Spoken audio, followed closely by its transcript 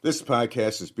This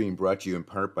podcast is being brought to you in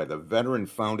part by the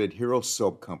veteran-founded Hero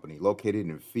Soap Company located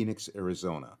in Phoenix,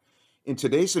 Arizona. In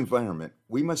today's environment,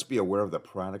 we must be aware of the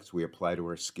products we apply to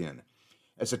our skin.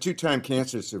 As a two-time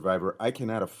cancer survivor, I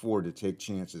cannot afford to take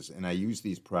chances, and I use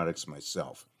these products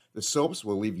myself. The soaps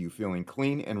will leave you feeling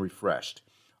clean and refreshed.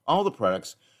 All the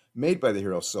products made by the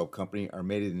Hero Soap Company are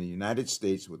made in the United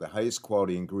States with the highest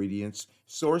quality ingredients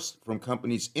sourced from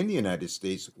companies in the United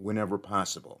States whenever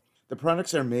possible. The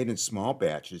products are made in small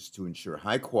batches to ensure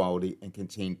high quality and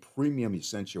contain premium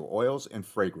essential oils and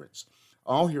fragrance.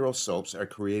 All Hero soaps are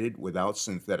created without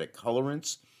synthetic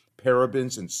colorants,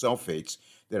 parabens, and sulfates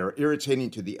that are irritating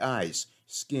to the eyes,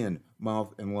 skin,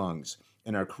 mouth, and lungs,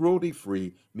 and are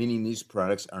cruelty-free, meaning these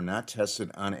products are not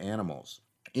tested on animals.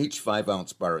 Each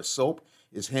 5-ounce bar of soap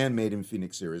is handmade in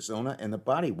Phoenix, Arizona, and the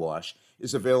body wash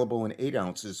is available in 8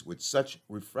 ounces with such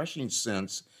refreshing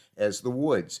scents as the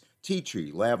woods, tea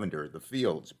tree, lavender, the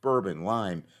fields, bourbon,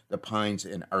 lime, the pines,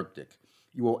 and Arctic.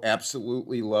 You will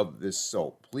absolutely love this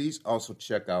soap. Please also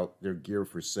check out their gear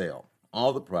for sale.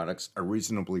 All the products are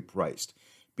reasonably priced.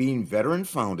 Being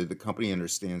veteran-founded, the company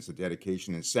understands the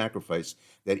dedication and sacrifice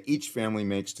that each family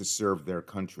makes to serve their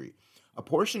country. A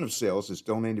portion of sales is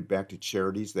donated back to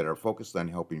charities that are focused on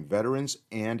helping veterans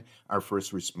and our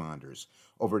first responders.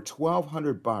 Over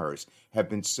 1,200 bars have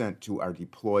been sent to our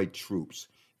deployed troops.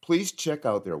 Please check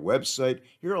out their website,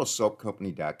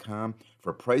 herosoapcompany.com,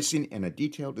 for pricing and a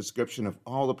detailed description of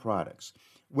all the products.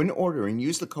 When ordering,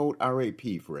 use the code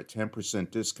RAP for a 10%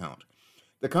 discount.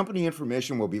 The company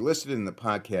information will be listed in the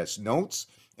podcast notes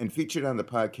and featured on the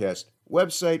podcast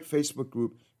website, Facebook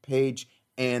group, page,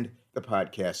 and the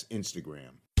podcast Instagram.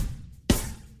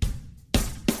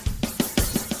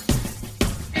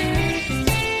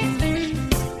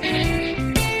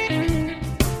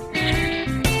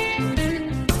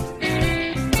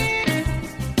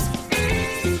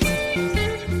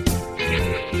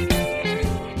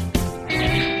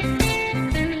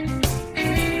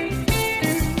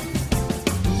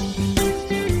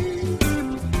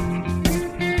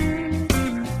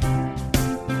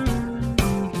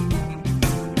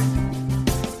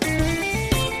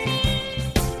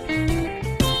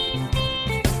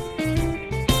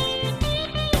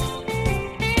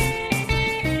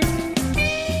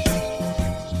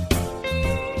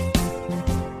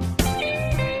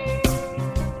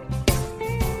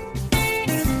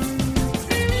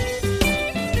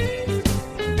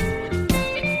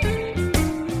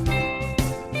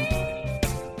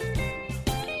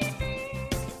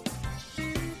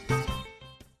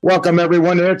 Welcome,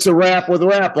 everyone. It's a Wrap with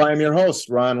Rap. I am your host,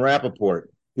 Ron Rappaport.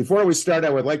 Before we start, I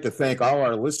would like to thank all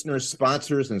our listeners,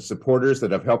 sponsors, and supporters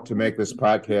that have helped to make this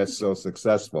podcast so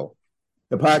successful.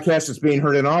 The podcast is being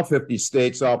heard in all 50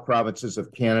 states, all provinces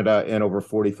of Canada, and over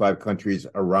 45 countries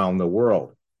around the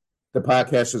world. The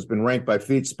podcast has been ranked by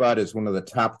FeedSpot as one of the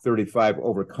top 35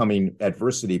 overcoming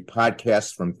adversity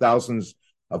podcasts from thousands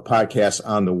of podcasts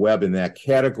on the web in that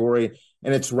category,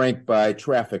 and it's ranked by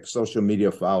traffic, social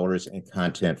media followers, and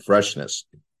content freshness.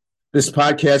 This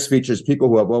podcast features people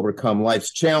who have overcome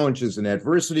life's challenges and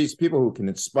adversities, people who can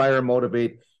inspire,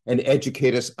 motivate, and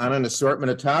educate us on an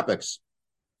assortment of topics.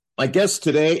 My guest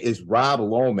today is Rob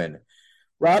Lohman.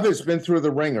 Rob has been through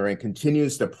the ringer and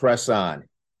continues to press on.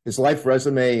 His life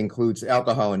resume includes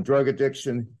alcohol and drug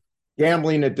addiction,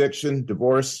 gambling addiction,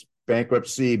 divorce,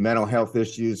 bankruptcy, mental health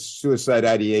issues, suicide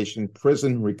ideation,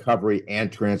 prison recovery,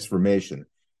 and transformation.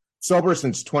 Sober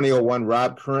since 2001,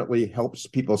 Rob currently helps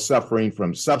people suffering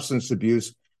from substance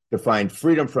abuse to find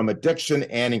freedom from addiction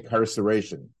and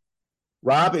incarceration.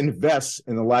 Rob invests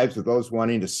in the lives of those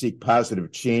wanting to seek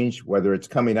positive change, whether it's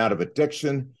coming out of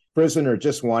addiction, prison, or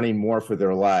just wanting more for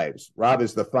their lives. Rob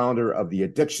is the founder of the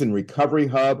Addiction Recovery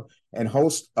Hub and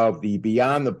host of the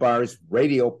Beyond the Bars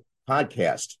radio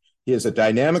podcast. He is a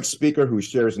dynamic speaker who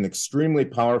shares an extremely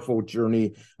powerful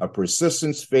journey of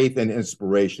persistence, faith, and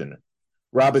inspiration.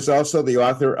 Rob is also the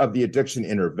author of the Addiction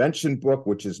Intervention book,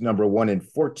 which is #1 in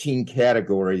 14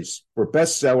 categories for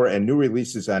bestseller and new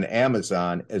releases on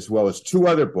Amazon, as well as 2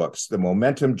 other books, The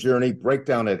Momentum Journey,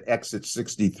 Breakdown at Exit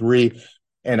 63,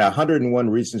 and 101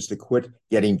 Reasons to Quit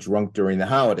Getting Drunk During the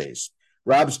Holidays.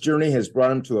 Rob's journey has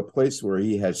brought him to a place where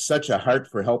he has such a heart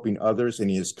for helping others,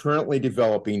 and he is currently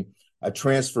developing a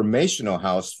transformational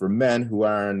house for men who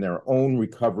are on their own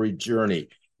recovery journey.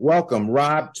 Welcome,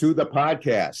 Rob, to the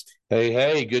podcast.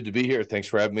 Hey, good to be here. Thanks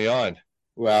for having me on.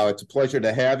 Well, it's a pleasure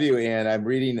to have you, and I'm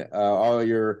reading all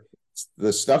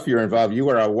the stuff you're involved. You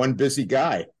are a one busy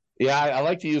guy. Yeah, I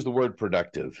like to use the word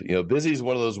productive. Busy is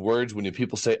one of those words when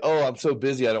people say, "Oh, I'm so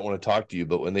busy, I don't want to talk to you."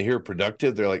 But when they hear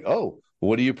productive, they're like, "Oh,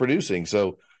 what are you producing?"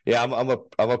 So Yeah,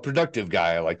 I'm a productive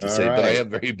guy, I like to All say, but I right. am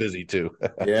very busy too.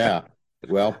 Yeah.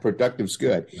 Well, productive's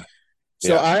good.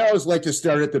 So Yeah. I always like to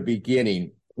start at the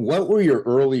beginning. What were your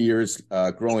early years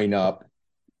growing up?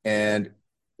 And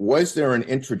was there an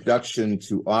introduction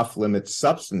to off-limit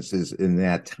substances in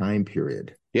that time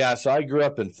period? Yeah, so I grew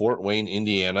up in Fort Wayne,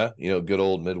 Indiana, good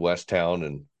old Midwest town,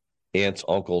 and aunts,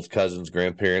 uncles, cousins,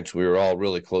 grandparents, we were all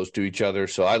really close to each other.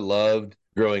 So I loved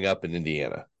growing up in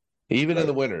Indiana. Even in Right.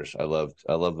 the winters, I loved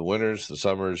the winters, the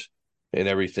summers, and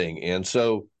everything. And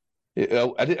so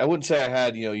I wouldn't say I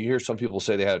had, you hear some people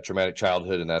say they had a traumatic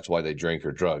childhood and that's why they drank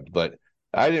or drugged, but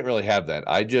I didn't really have that.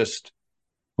 I just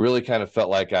really kind of felt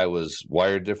like I was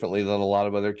wired differently than a lot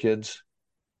of other kids.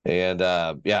 And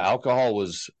yeah, alcohol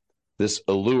was this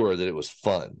allure that it was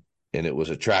fun and it was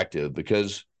attractive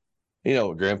because,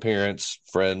 grandparents,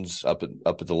 friends up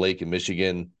at the lake in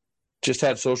Michigan just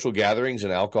had social gatherings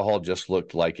and alcohol just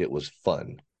looked like it was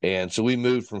fun. And so we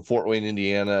moved from Fort Wayne,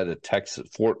 Indiana to Texas,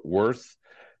 Fort Worth,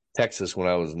 Texas when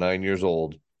I was 9 years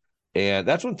old. And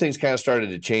that's when things kind of started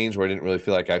to change where I didn't really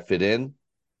feel like I fit in.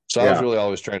 So I was Yeah. really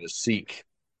always trying to seek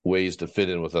ways to fit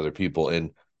in with other people. And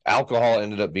alcohol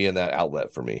ended up being that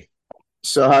outlet for me.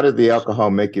 So how did the alcohol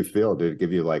make you feel? Did it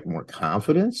give you like more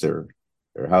confidence or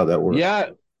how that work? Yeah.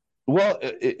 Well,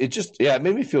 it just, yeah, it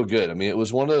made me feel good. I mean, it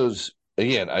was one of those,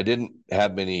 again, I didn't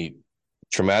have many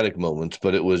traumatic moments,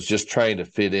 but it was just trying to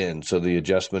fit in. So the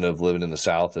adjustment of living in the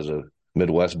South as a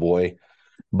Midwest boy.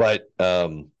 But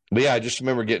yeah, I just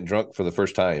remember getting drunk for the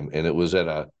first time, and it was at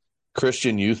a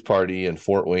Christian youth party in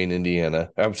Fort Wayne, Indiana.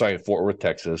 I'm sorry, Fort Worth,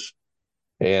 Texas.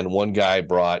 And one guy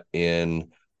brought in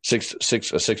a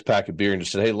six pack of beer and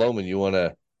just said, "Hey, Lohman, you want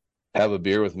to have a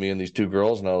beer with me and these two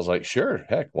girls?" And I was like, "Sure,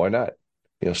 heck, why not?"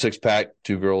 6 pack,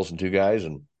 two girls and two guys,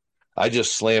 and I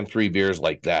just slammed 3 beers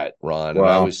like that, Ron. And Wow.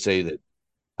 I always say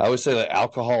that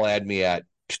alcohol had me at,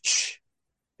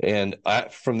 and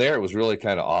from there it was really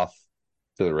kind of off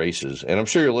to the races. And I'm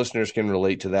sure your listeners can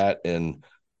relate to that and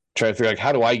try to figure out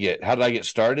how did I get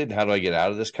started? How do I get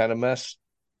out of this kind of mess?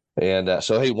 And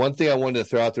so, hey, one thing I wanted to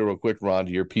throw out there real quick, Ron,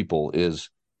 to your people is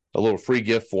a little free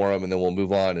gift for them, and then we'll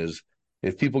move on. Is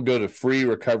if people go to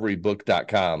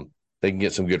freerecoverybook.com, they can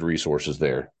get some good resources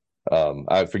there.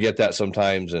 I forget that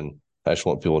sometimes, and I just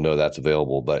want people to know that's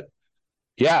available. But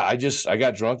yeah, I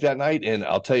got drunk that night, and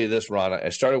I'll tell you this, Ron, I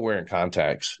started wearing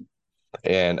contacts,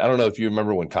 and I don't know if you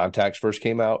remember when contacts first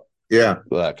came out. Yeah.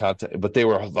 But they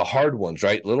were the hard ones,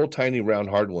 right? Little tiny round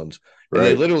hard ones, and they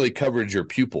Right. literally covered your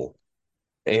pupil.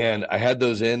 And I had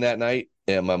those in that night,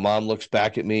 and my mom looks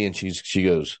back at me and she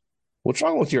goes, "What's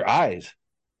wrong with your eyes?"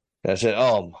 And I said,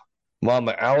 "Oh, Mom,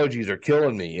 my allergies are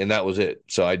killing me." And that was it.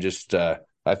 So I just I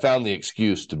found the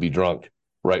excuse to be drunk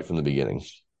right from the beginning.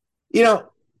 You know,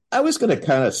 I was going to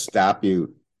kind of stop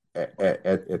you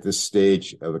at this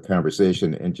stage of the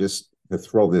conversation and just to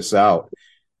throw this out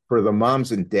for the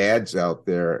moms and dads out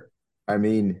there. I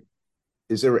mean,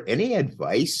 is there any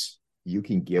advice you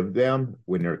can give them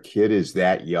when their kid is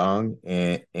that young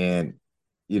and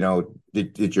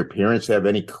did your parents have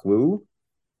any clue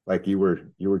like you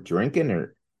were drinking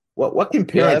or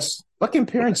Yeah, that's what can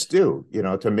parents do,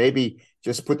 to maybe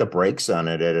just put the brakes on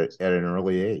it at an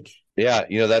early age? yeah,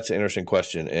 that's an interesting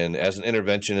question. And as an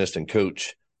interventionist and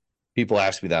coach, people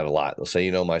ask me that a lot. They'll say,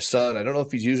 my son, I don't know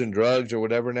if he's using drugs or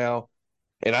whatever now.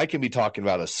 And I can be talking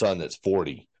about a son that's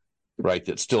 40, right?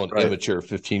 That's still an Right. immature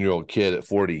 15-year-old kid at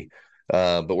 40.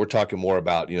 But we're talking more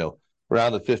about,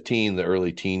 around the 15, the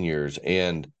early teen years.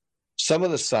 And some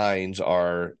of the signs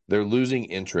are they're losing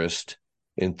interest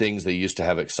in things they used to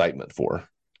have excitement for.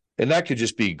 And that could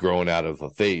just be growing out of a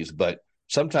phase, but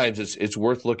sometimes it's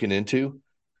worth looking into.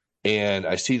 And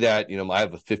I see that, I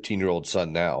have a 15-year-old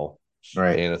son now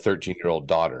Right. and a 13-year-old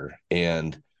daughter.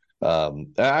 And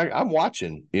I'm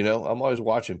watching, I'm always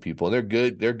watching people.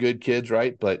 And they're good kids,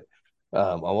 right? But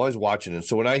I'm always watching. And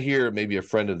so when I hear maybe a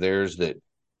friend of theirs that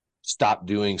stopped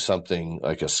doing something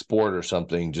like a sport or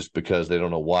something just because they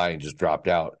don't know why and just dropped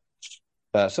out,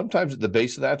 sometimes at the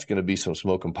base of that's going to be some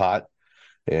smoking pot.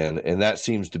 And that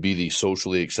seems to be the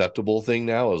socially acceptable thing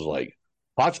now is like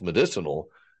pot's medicinal.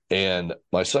 And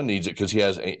my son needs it because he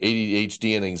has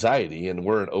ADHD and anxiety, and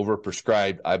we're an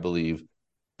overprescribed, I believe,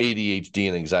 ADHD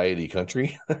and anxiety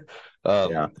country.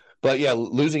 Yeah. But yeah,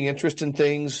 losing interest in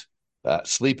things,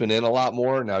 sleeping in a lot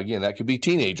more. Now, again, that could be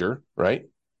teenager, right?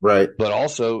 Right. But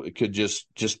also it could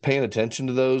just paying attention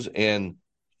to those and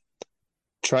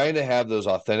trying to have those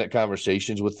authentic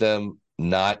conversations with them,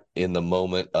 not in the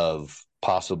moment of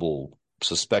possible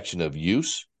suspicion of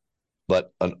use,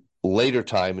 but a later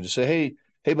time and just say,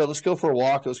 hey, bud, let's go for a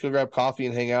walk. Let's go grab coffee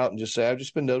and hang out and just say, I've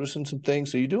just been noticing some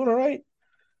things. So you doing all right?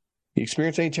 You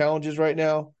experience any challenges right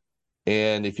now?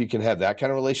 And if you can have that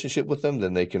kind of relationship with them,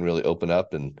 then they can really open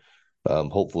up and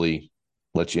hopefully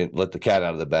let the cat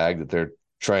out of the bag that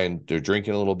they're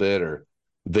drinking a little bit or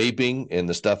vaping, and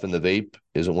the stuff in the vape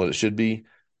isn't what it should be.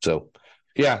 So,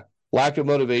 yeah, lack of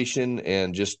motivation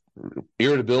and just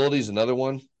irritability is another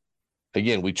one.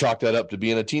 Again, we chalk that up to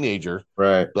being a teenager,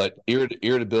 Right. but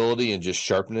irritability and just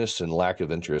sharpness and lack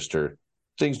of interest are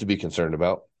things to be concerned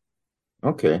about.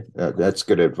 Okay, that's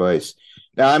good advice.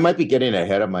 Now, I might be getting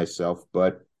ahead of myself,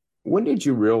 but when did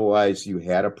you realize you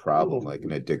had a problem like an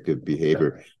addictive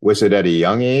behavior? Was it at a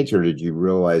young age, or did you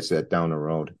realize that down the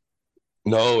road?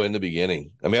 No, in the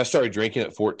beginning. I mean, I started drinking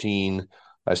at 14.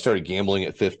 I started gambling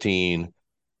at 15.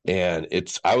 And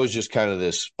I was just kind of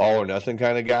this all or nothing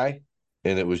kind of guy.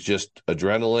 And it was just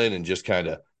adrenaline and just kind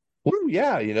of, woo,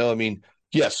 yeah, I mean,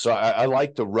 yes, so I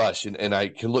like the rush. And I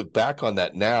can look back on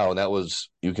that now. And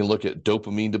you can look at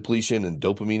dopamine depletion and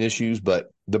dopamine issues,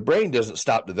 but the brain doesn't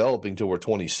stop developing till we're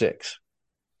 26.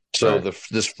 So Right.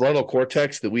 this frontal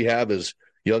cortex that we have as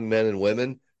young men and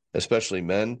women, especially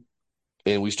men,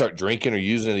 and we start drinking or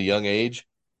using at a young age,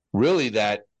 really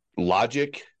that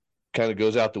logic kind of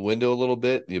goes out the window a little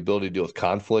bit. The ability to deal with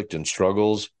conflict and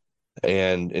struggles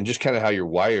and just kind of how you're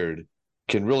wired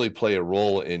can really play a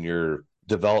role in your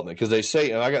development. Because they say,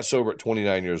 and I got sober at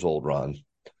 29 years old, Ron,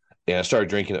 and I started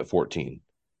drinking at 14.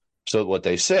 So what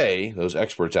they say, those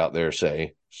experts out there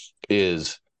say,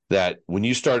 is that when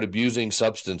you start abusing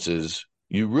substances,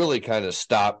 you really kind of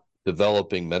stop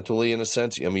developing mentally in a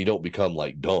sense. I mean, you don't become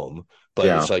like dumb, but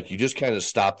Yeah. it's like you just kind of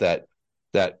stop that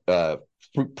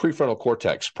prefrontal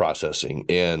cortex processing.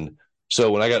 And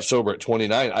so when I got sober at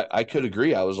 29, I could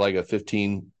agree. I was like a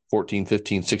 14, 15,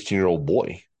 16-year-old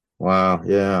boy. Wow.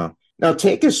 Yeah. Now,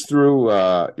 take us through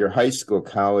your high school,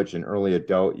 college, and early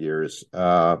adult years.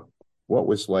 What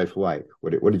was life like?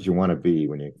 What did you want to be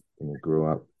when you grew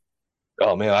up?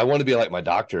 Oh man, I want to be like my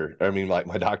doctor. I mean, like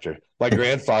my doctor. My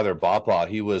grandfather, Papa,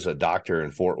 he was a doctor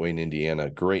in Fort Wayne, Indiana.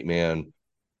 Great man.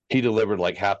 He delivered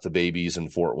like half the babies in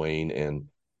Fort Wayne, and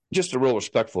just a real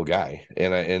respectful guy.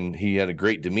 And he had a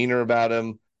great demeanor about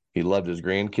him. He loved his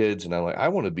grandkids, and I'm like, I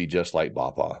want to be just like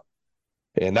Papa.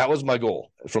 And that was my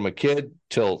goal from a kid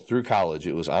till through college.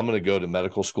 It was I'm going to go to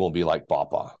medical school and be like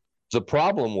Papa. The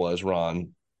problem was, Ron,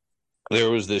 there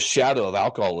was this shadow of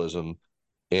alcoholism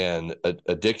and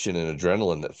addiction and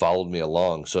adrenaline that followed me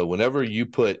along. So whenever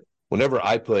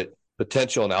I put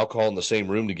potential and alcohol in the same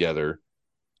room together,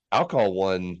 alcohol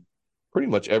won pretty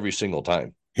much every single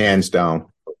time. Hands down.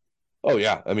 Oh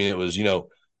yeah, I mean it was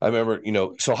I remember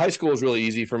so high school was really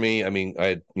easy for me. I mean I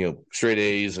had straight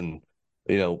A's and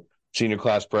you know senior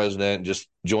class president and just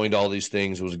joined all these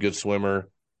things. Was a good swimmer.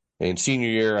 And senior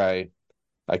year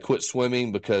I quit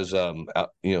swimming because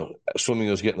swimming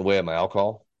was getting in the way of my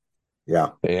alcohol. Yeah.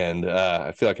 And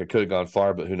I feel like I could have gone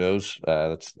far, but who knows?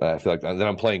 I feel like then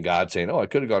I'm playing God, saying, "Oh, I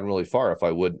could have gone really far if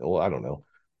I would." Well, I don't know,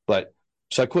 but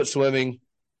so I quit swimming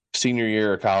senior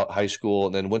year of high school,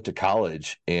 and then went to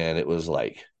college, and it was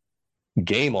like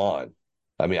game on.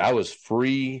 I mean, I was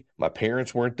free. My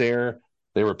parents weren't there.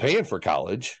 They were paying for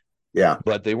college, Yeah.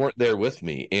 but they weren't there with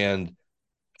me. And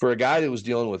for a guy that was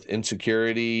dealing with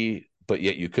insecurity, but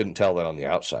yet you couldn't tell that on the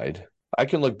outside. I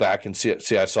can look back and see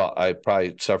I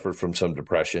probably suffered from some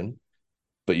depression,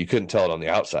 but you couldn't tell it on the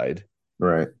outside.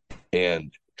 Right.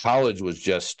 And college was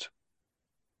just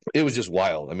it was just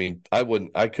wild. I mean, I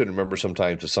couldn't remember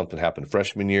sometimes if something happened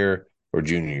freshman year or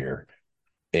junior year.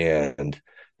 And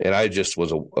I just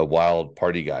was a wild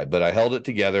party guy, but I held it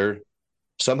together,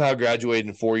 somehow graduated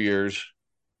in 4 years,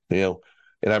 you know.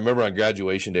 And I remember on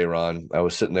graduation day, Ron, I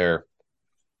was sitting there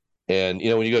and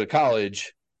when you go to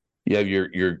college, you have your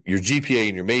GPA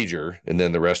and your major, and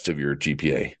then the rest of your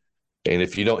GPA. And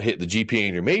if you don't hit the GPA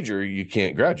in your major, you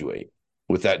can't graduate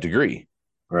with that degree.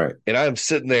 Right. And I'm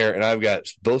sitting there, and I've got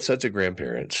both sets of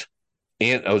grandparents.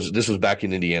 This was back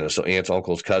in Indiana, so aunts,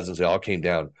 uncles, cousins, they all came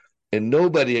down, and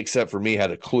nobody except for me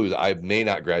had a clue that I may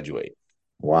not graduate.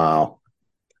 Wow.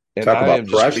 And Talk I about am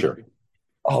just pressure.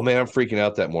 oh man, I'm freaking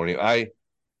out that morning. I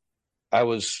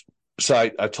was so I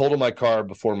totaled my car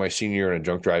before my senior year in a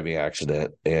drunk driving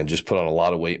accident, and just put on a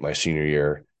lot of weight my senior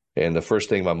year. And the first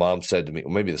thing my mom said to me,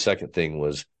 or maybe the second thing,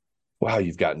 was, "Wow,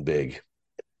 you've gotten big."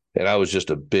 And I was just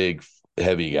a big,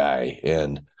 heavy guy,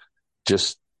 and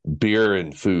just beer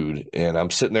and food. And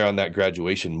I'm sitting there on that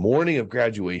graduation morning of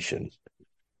graduation.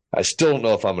 I still don't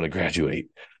know if I'm going to graduate.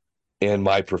 And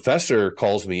my professor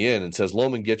calls me in and says,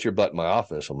 "Lohman, get your butt in my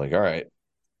office." I'm like, all right.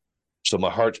 So my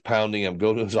heart's pounding. I'm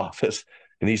going to his office,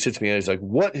 and he sits me down. He's like,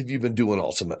 "What have you been doing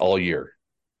all year?"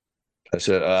 I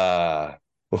said,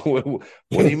 what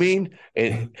do you mean?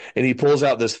 And he pulls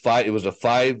out this it was a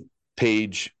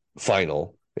 5-page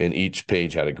final. and each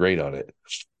page had a grade on it.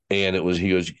 And he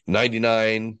goes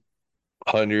 99,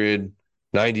 100,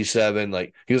 97.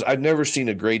 Like, he goes, I've never seen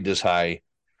a grade this high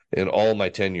in all my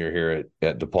tenure here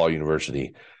at DePaul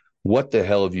University. What the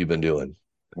hell have you been doing?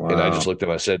 Wow. And I just looked at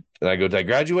him, I said, and I go, did I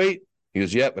graduate? He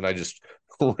goes, yep. And I just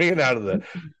ran out of the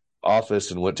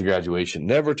office and went to graduation.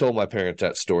 Never told my parents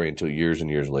that story until years and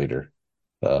years later.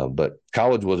 But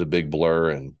college was a big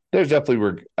blur, and there's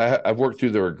definitely I've worked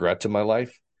through the regrets in my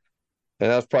life,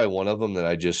 and that's probably one of them that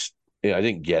I just I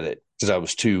didn't get it because I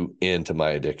was too into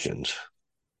my addictions.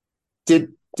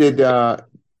 Did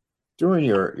during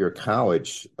your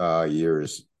college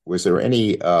years, was there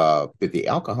any did the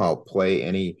alcohol play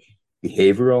any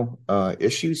behavioral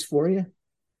issues for you?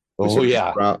 Was Oh there any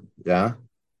yeah, yeah?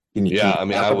 Can yeah. you I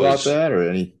mean, talk about that or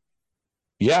any?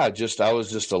 yeah, I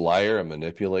was just a liar, a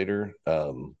manipulator.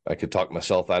 I could talk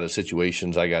myself out of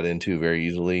situations I got into very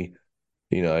easily.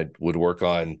 I would work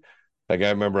on, like, I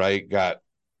remember I got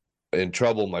in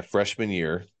trouble my freshman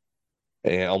year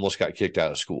and almost got kicked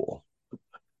out of school.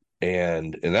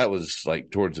 And that was like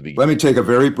towards the beginning. Let me take a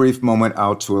very brief moment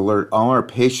out to alert all our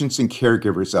patients and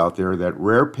caregivers out there that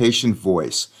Rare Patient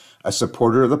Voice, a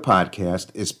supporter of the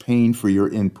podcast, is paying for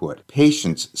your input.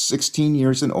 Patients 16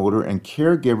 years and older and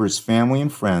caregivers, family,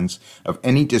 and friends of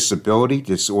any disability,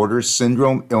 disorder,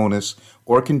 syndrome, illness,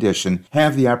 or condition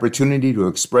have the opportunity to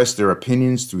express their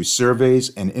opinions through surveys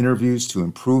and interviews to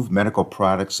improve medical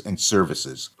products and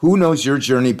services. Who knows your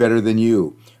journey better than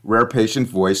you? Rare Patient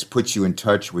Voice puts you in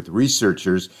touch with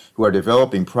researchers who are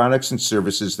developing products and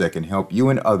services that can help you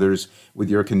and others with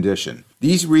your condition.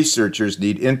 These researchers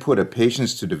need input of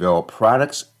patients to develop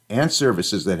products and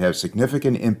services that have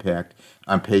significant impact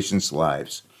on patients'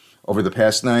 lives. Over the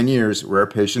past 9 years, Rare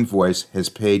Patient Voice has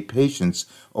paid patients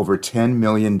over $10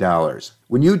 million.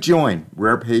 When you join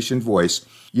Rare Patient Voice,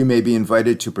 you may be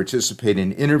invited to participate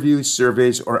in interviews,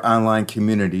 surveys, or online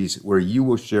communities where you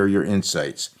will share your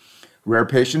insights. Rare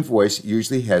Patient Voice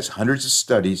usually has hundreds of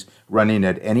studies running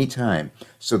at any time,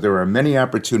 so there are many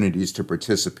opportunities to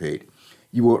participate.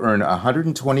 You will earn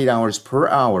 $120 per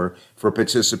hour for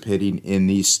participating in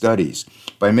these studies.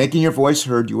 By making your voice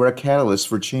heard, you are a catalyst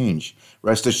for change.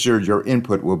 Rest assured your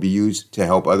input will be used to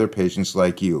help other patients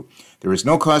like you. There is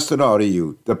no cost at all to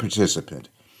you, the participant.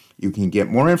 You can get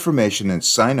more information and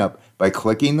sign up by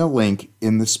clicking the link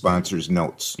in the sponsor's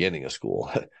notes. Beginning of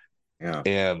school. Yeah.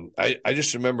 And I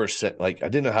just remember I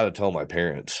didn't know how to tell my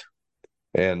parents.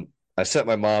 And I sent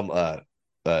my mom a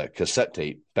cassette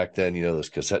tape. Back then, those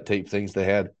cassette tape things they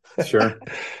had. Sure.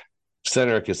 Sent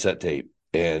her a cassette tape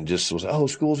and just was, oh,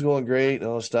 school's going great and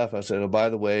all this stuff. I said, oh, by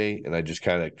the way, and I just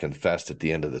kind of confessed at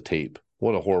the end of the tape.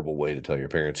 What a horrible way to tell your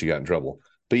parents you got in trouble.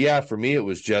 But yeah, for me, it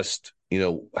was just,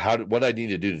 what I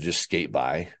needed to do to just skate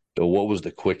by. What was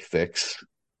the quick fix?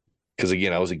 Because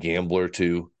again, I was a gambler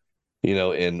too,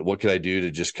 and what could I do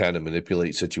to just kind of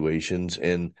manipulate situations?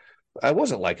 And I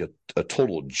wasn't like a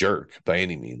total jerk by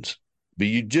any means, but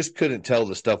you just couldn't tell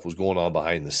the stuff was going on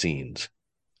behind the scenes.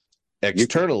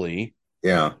 Externally,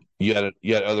 yeah, you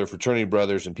had other fraternity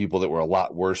brothers and people that were a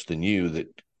lot worse than you that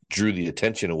drew the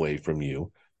attention away from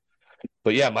you.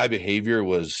 But yeah, my behavior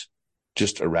was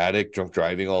just erratic, drunk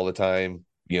driving all the time,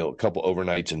 a couple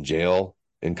overnights in jail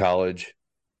in college.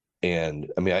 And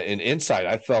I mean, inside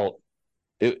I felt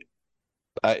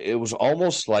it was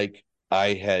almost like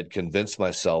I had convinced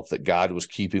myself that God was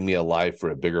keeping me alive for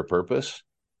a bigger purpose.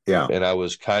 Yeah. And I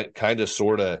was kind of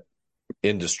sort of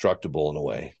indestructible in a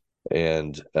way.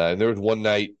 And there was one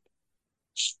night,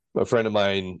 a friend of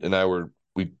mine and I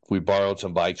we borrowed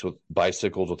some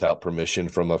bicycles without permission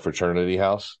from a fraternity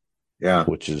house. Yeah.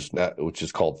 Which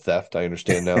is called theft. I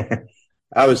understand now.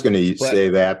 I was going to say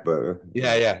that, but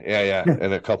yeah.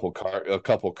 And a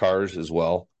couple cars as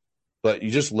well. But you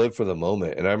just live for the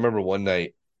moment. And I remember one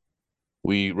night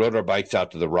we rode our bikes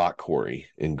out to the rock quarry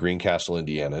in Greencastle,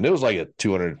 Indiana. And it was like a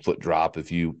 200-foot drop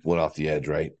if you went off the edge,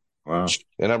 right? Wow.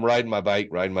 And I'm riding my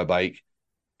bike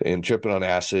and tripping on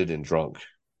acid and drunk.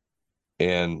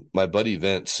 And my buddy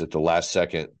Vince at the last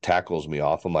second tackles me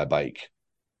off of my bike.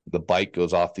 The bike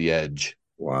goes off the edge.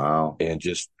 Wow. And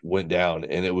just went down.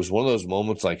 And it was one of those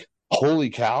moments like, holy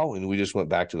cow. And we just went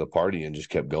back to the party and just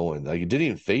kept going. Like, it didn't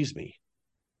even faze me.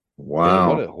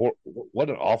 Wow. And what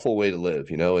an awful way to live,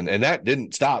 and that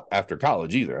didn't stop after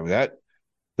college either. I mean,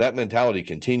 that mentality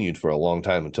continued for a long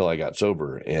time until I got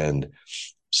sober, and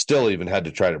still even had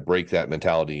to try to break that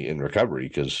mentality in recovery,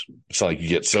 because it's not like you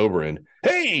get sober and,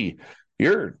 hey,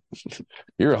 you're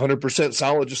 100%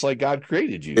 solid, just like God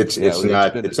created you. It's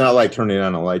not like turning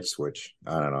on a light switch.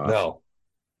 I don't know.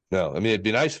 No. I mean, it'd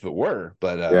be nice if it were,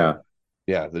 but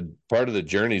yeah, the part of the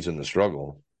journey's in the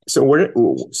struggle.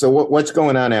 What's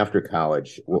going on after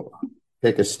college? Well,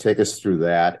 take us through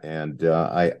that. And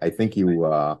I think you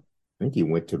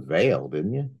went to Vail,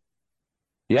 didn't you?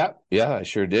 Yeah, yeah, I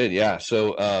sure did. Yeah.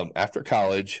 So after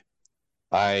college,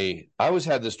 I always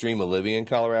had this dream of living in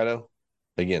Colorado.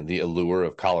 Again, the allure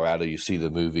of Colorado. You see the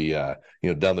movie,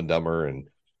 Dumb and Dumber, and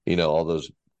all those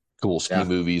cool ski Yeah.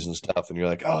 movies and stuff, and you're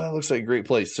like, oh, that looks like a great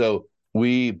place. So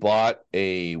we bought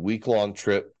a week-long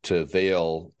trip to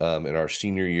Vail in our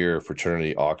senior year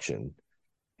fraternity auction,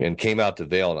 and came out to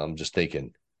Vail, and I'm just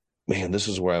thinking, man, this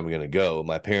is where I'm going to go.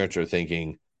 My parents are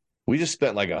thinking, we just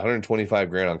spent like 125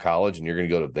 grand on college, and you're going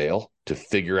to go to Vail to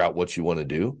figure out what you want to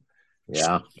do.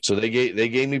 Yeah. So they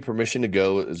gave me permission to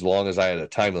go as long as I had a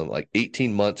time limit, like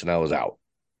 18 months, and I was out.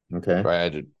 Okay. Right, I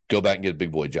had to go back and get a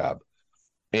big boy job,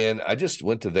 and I just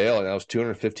went to Vail, and I was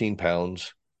 215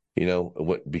 pounds.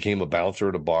 What became a bouncer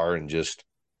at a bar, and it's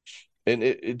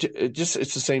the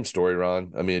same story,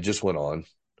 Ron. I mean, it just went on.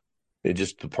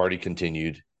 The party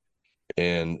continued,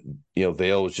 and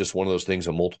Vail was just one of those things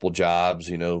of multiple jobs.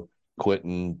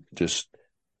 Quitting, just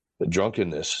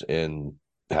drunkenness and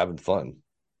having fun,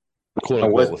 quote Now,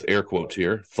 unquote, with air quotes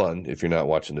here, fun if you're not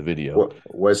watching the video.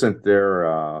 wasn't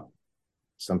there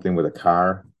something with a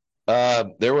car?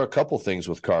 There were a couple things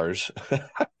with cars.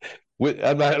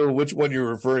 I'm not sure which one you're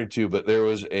referring to, but there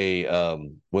was a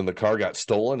when the car got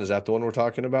stolen. Is that the one we're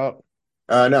talking about?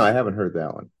 No, I haven't heard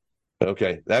that one.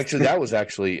 Okay, actually, that was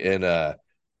actually in that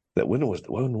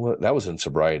was in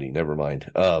sobriety. Never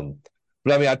mind.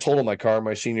 But I mean, I totaled my car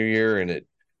my senior year, and it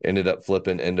ended up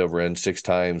flipping end over end 6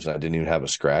 times, and I didn't even have a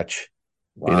scratch.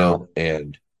 Wow.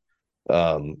 And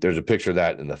there's a picture of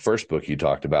that in the first book you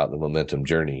talked about, the Momentum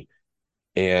Journey.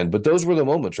 But those were the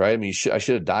moments, right? I mean, I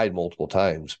should have died multiple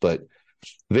times, but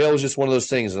Vail was just one of those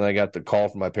things. And I got the call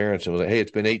from my parents and was like, "Hey,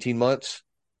 it's been 18 months,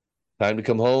 time to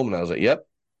come home." And I was like, "Yep,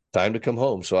 time to come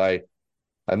home." So I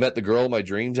met the girl of my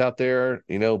dreams out there,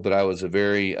 but I was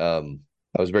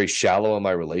very shallow in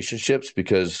my relationships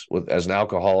because as an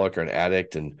alcoholic or an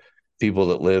addict and people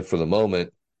that live for the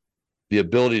moment, the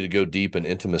ability to go deep in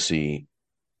intimacy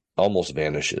almost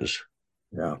vanishes.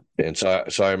 Yeah. And so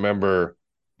I remember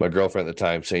my girlfriend at the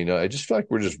time saying, "No, I just feel like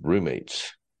we're just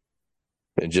roommates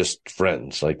and just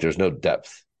friends. Like there's no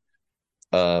depth."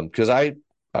 Because I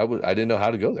didn't know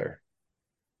how to go there.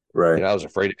 Right. I was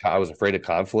afraid of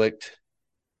conflict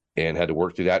and had to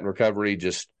work through that in recovery.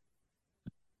 Just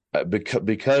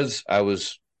because I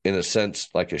was in a sense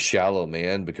like a shallow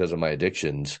man because of my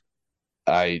addictions,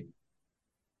 I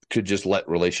could just let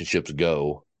relationships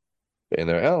go, and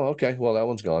they're, oh, okay, well, that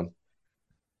one's gone.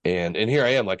 And here I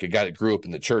am, like a guy that grew up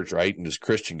in the church, right, and this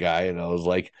Christian guy, and I was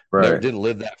like, never Right. didn't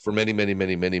live that for many, many,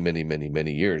 many, many, many, many,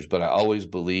 many years, but I always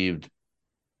believed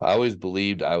I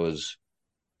was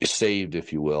saved,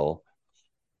 if you will.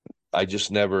 I just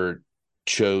never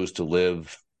chose to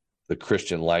live the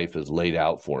Christian life as laid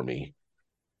out for me.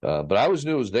 But I always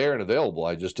knew it was there and available.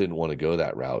 I just didn't want to go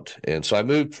that route. And so I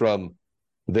moved from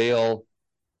Vail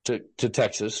to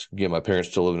Texas. Again, my parents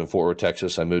still living in Fort Worth,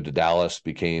 Texas. I moved to Dallas,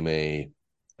 became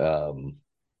what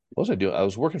was I doing? I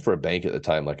was working for a bank at the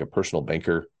time, like a personal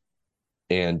banker,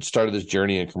 and started this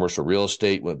journey in commercial real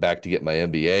estate, went back to get my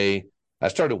MBA. I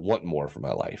started wanting more for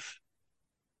my life.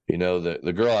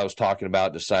 The girl I was talking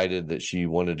about decided that she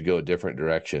wanted to go a different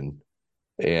direction.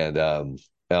 And I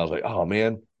was like, oh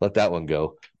man, let that one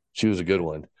go. She was a good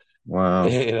one. Wow.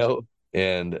 you know,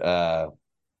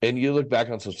 and you look back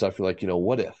on some stuff, you're like,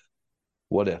 what if?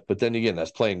 But then again,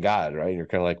 that's playing God, right? You're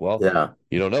kind of like, well, Yeah.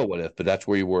 you don't know what if, but that's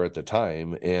where you were at the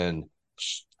time. And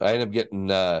I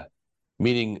ended up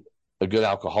meeting a good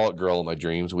alcoholic girl in my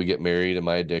dreams. We get married in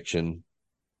my addiction,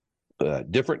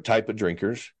 different type of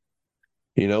drinkers.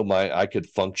 I could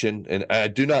function, and I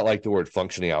do not like the word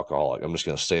functioning alcoholic. I'm just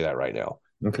going to say that right now,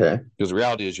 Okay. because the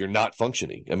reality is you're not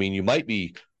functioning. I mean, you might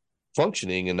be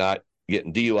functioning and not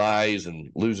getting DUIs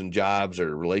and losing jobs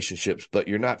or relationships, but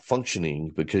you're not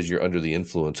functioning because you're under the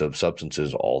influence of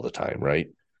substances all the time, right?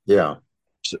 Yeah.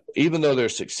 So even though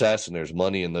there's success and there's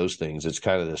money in those things, it's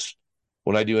kind of this.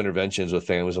 When I do interventions with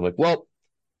families, I'm like, well,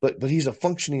 but he's a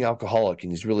functioning alcoholic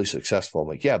and he's really successful. I'm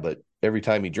like, yeah, but every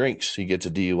time he drinks, he gets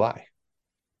a DUI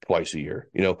twice a year,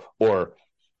 or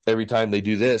every time they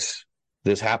do this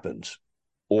happens,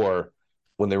 or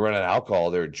when they run out of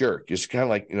alcohol, they're a jerk. It's kind of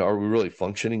like, are we really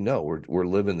functioning? No, we're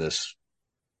living this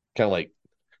kind of like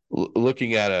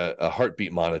looking at a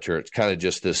heartbeat monitor. It's kind of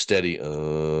just this steady,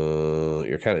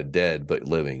 you're kind of dead, but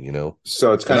living.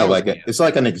 So it's And kind that of was like me. it's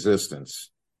like an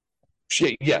existence.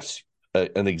 Yes,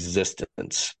 an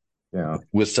existence Yeah.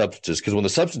 with substances. Because when the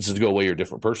substances go away, you're a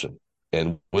different person.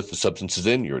 And with the substances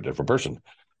in, you're a different person.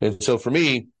 And so for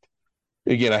me,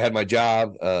 again, I had my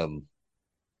job.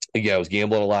 Again, I was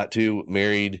gambling a lot too,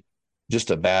 married, just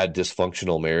a bad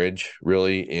dysfunctional marriage,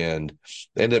 really, and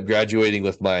ended up graduating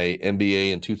with my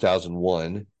MBA in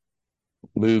 2001,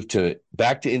 moved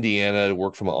back to Indiana to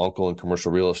work for my uncle in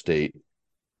commercial real estate.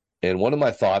 And one of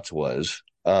my thoughts was,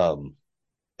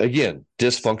 again,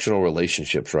 dysfunctional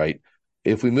relationships, right?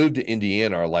 If we move to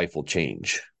Indiana, our life will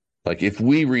change. Like if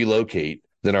we relocate,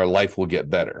 then our life will get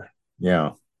better.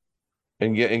 Yeah.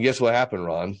 And guess what happened,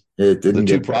 Ron? It The didn't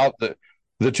two get better.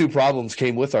 the two problems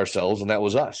came with ourselves, and that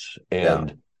was us. Yeah.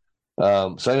 And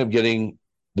so I ended up getting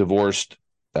divorced.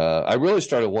 I really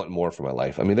started wanting more for my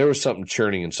life. I mean, there was something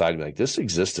churning inside me, like this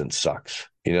existence sucks.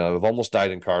 I've almost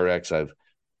died in car wrecks. I've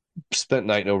spent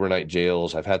night and overnight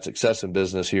jails. I've had success in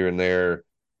business here and there,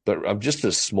 but I'm just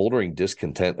this smoldering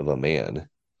discontent of a man.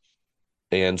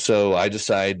 And so I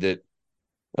decided that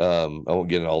I won't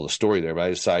get into all the story there, but I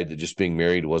decided that just being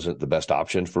married wasn't the best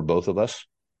option for both of us.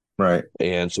 Right.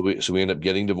 And so we ended up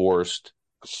getting divorced.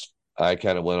 I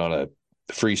kind of went on a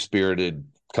free spirited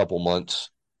couple months,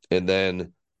 and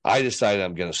then I decided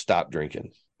I'm going to stop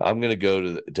drinking. I'm going to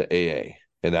go to AA,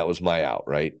 and that was my out.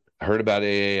 Right. I heard about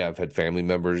AA. I've had family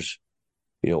members,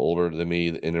 older than me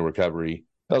in a recovery.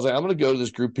 I was like, I'm going to go to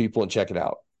this group of people and check it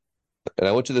out. And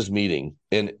I went to this meeting,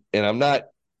 and I'm not,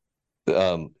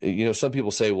 some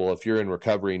people say, well, if you're in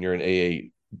recovery and you're in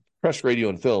AA, press radio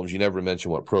and films, you never mention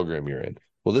what program you're in.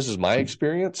 Well, this is my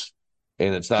experience,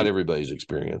 and it's not everybody's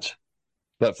experience.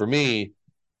 But for me,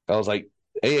 I was like,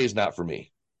 AA is not for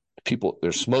me. People,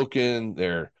 they're smoking,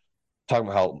 they're talking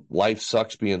about how life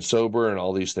sucks being sober and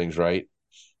all these things, right?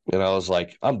 And I was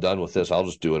like, I'm done with this. I'll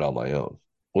just do it on my own.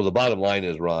 Well, the bottom line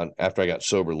is, Ron, after I got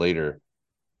sober later,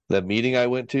 that meeting I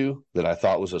went to that I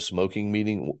thought was a smoking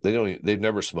meeting, they've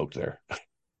never smoked there.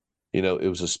 It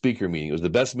was a speaker meeting. It was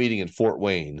the best meeting in Fort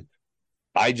Wayne.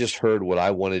 I just heard what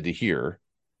I wanted to hear,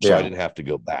 so I didn't have to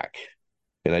go back.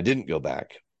 And I didn't go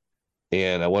back.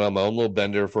 And I went on my own little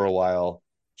bender for a while,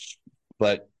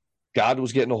 but God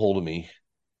was getting a hold of me.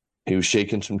 He was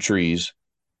shaking some trees,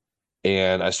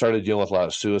 and I started dealing with a lot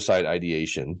of suicide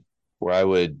ideation, where I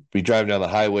would be driving down the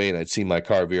highway and I'd see my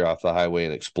car veer off the highway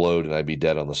and explode, and I'd be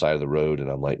dead on the side of the road. And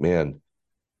I'm like, man,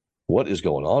 what is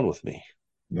going on with me?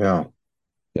 Yeah.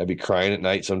 I'd be crying at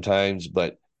night sometimes,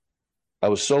 but I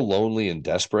was so lonely and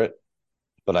desperate,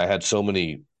 but I had so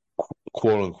many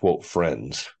quote unquote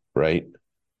friends, right,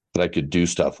 that I could do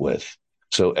stuff with.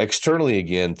 So externally,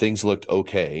 again, things looked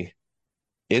okay.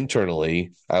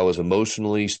 Internally, I was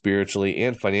emotionally, spiritually,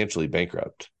 and financially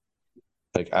bankrupt.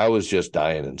 Like I was just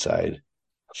dying inside.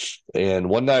 And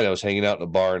one night I was hanging out in a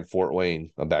bar in Fort Wayne.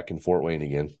 I'm back in Fort Wayne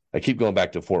again. I keep going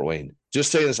back to Fort Wayne.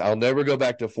 Just say this, I'll never go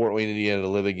back to Fort Wayne, Indiana to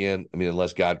live again. I mean,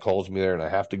 unless God calls me there and I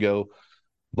have to go.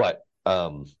 But I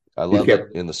You love it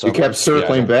kept in the you kept summers. Yeah, I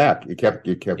circling don't. back. You kept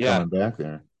Yeah, coming back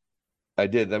there. I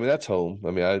did. I mean, that's home.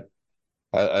 I mean,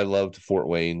 I loved Fort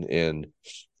Wayne, and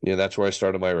that's where I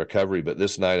started my recovery. But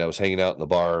this night I was hanging out in the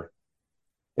bar,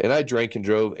 and I drank and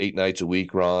drove 8 nights a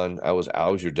week. Ron, I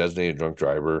was your designated drunk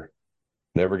driver.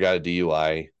 Never got a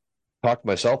DUI. Talked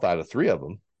myself out of 3 of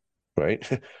them, right?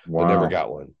 But never Wow.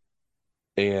 got one.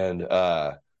 And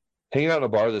hanging out in a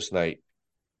bar this night,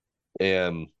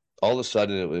 and all of a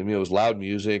sudden, it was loud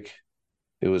music.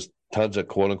 It was tons of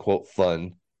quote unquote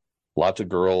fun, lots of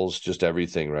girls, just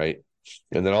everything, right?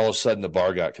 And then all of a sudden, the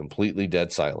bar got completely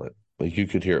dead silent. Like you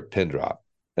could hear a pin drop.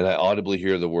 And I audibly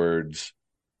hear the words,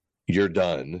 "You're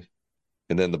done."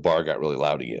 And then the bar got really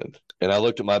loud again. And I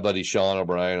looked at my buddy Sean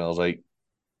O'Brien. And I was like,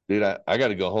 dude, I got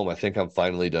to go home. I think I'm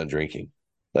finally done drinking.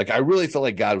 Like I really felt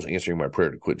like God was answering my prayer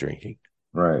to quit drinking.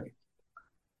 Right.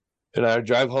 And I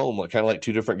drive home kind of like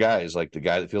two different guys, like the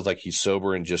guy that feels like he's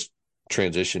sober and just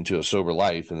transitioned to a sober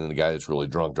life, and then the guy that's really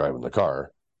drunk driving the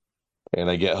car. And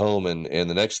I get home, and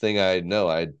the next thing I know,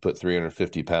 I'd put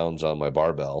 350 pounds on my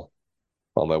barbell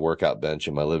on my workout bench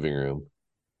in my living room,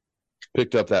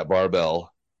 picked up that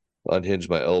barbell, unhinged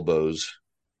my elbows,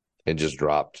 and just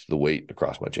dropped the weight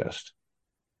across my chest.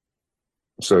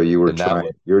 So you were And that trying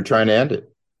was, you were trying to end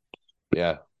it.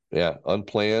 yeah, yeah,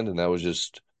 unplanned. And that was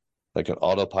just like an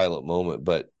autopilot moment.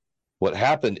 But what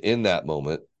happened in that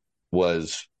moment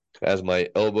was as my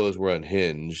elbows were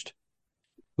unhinged,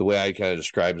 the way I kind of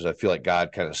describe is I feel like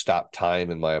God kind of stopped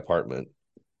time in my apartment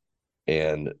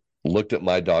and looked at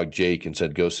my dog Jake and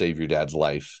said, "Go save your dad's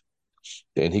life."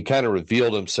 And he kind of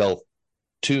revealed himself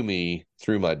to me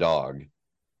through my dog.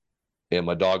 And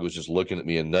my dog was just looking at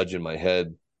me and nudging my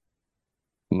head,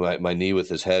 my knee with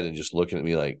his head, and just looking at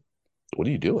me like, "What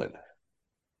are you doing?"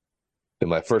 And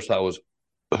my first thought was,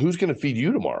 "Who's going to feed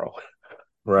you tomorrow?"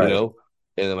 you Right. know?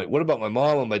 And I'm like, "What about my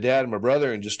mom and my dad and my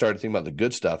brother?" And just started thinking about the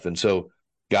good stuff. And so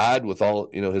God, with all,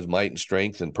 his might and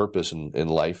strength and purpose in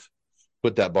life,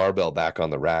 put that barbell back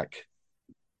on the rack.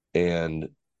 And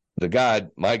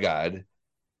my God,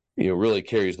 really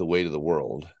carries the weight of the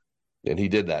world. And he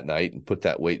did that night and put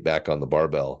that weight back on the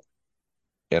barbell.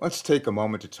 Let's take a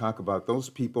moment to talk about those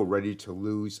people ready to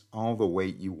lose all the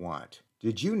weight you want.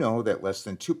 Did you know that less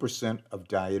than 2% of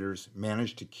dieters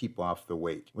manage to keep off the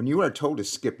weight? When you are told to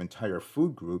skip entire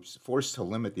food groups, forced to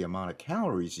limit the amount of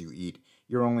calories you eat,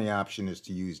 your only option is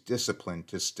to use discipline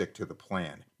to stick to the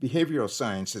plan. Behavioral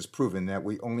science has proven that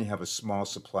we only have a small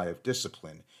supply of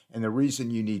discipline, and the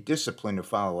reason you need discipline to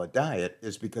follow a diet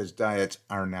is because diets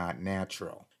are not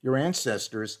natural. Your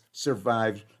ancestors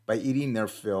survived by eating their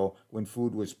fill when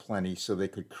food was plenty so they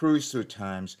could cruise through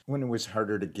times when it was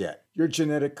harder to get. Your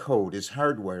genetic code is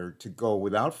hardwired to go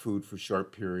without food for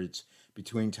short periods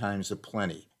between times of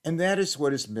plenty, and that is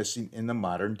what is missing in the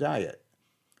modern diet.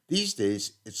 These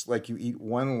days, it's like you eat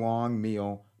one long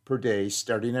meal per day,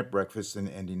 starting at breakfast and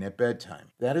ending at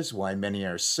bedtime. That is why many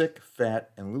are sick,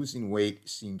 fat, and losing weight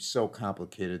seems so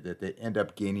complicated that they end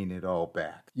up gaining it all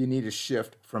back. You need a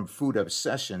shift from food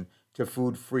obsession to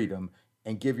food freedom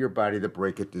and give your body the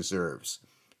break it deserves.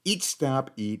 Eat,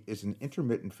 Stop, Eat is an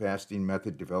intermittent fasting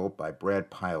method developed by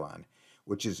Brad Pilon,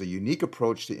 which is a unique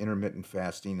approach to intermittent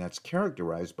fasting that's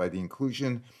characterized by the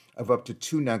inclusion of up to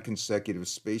 2 non-consecutive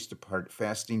spaced apart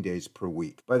fasting days per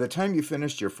week. By the time you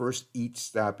finish your first Eat,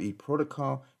 Stop, Eat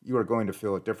protocol, you are going to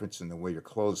feel a difference in the way your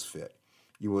clothes fit.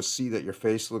 You will see that your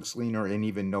face looks leaner and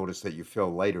even notice that you feel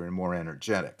lighter and more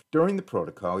energetic. During the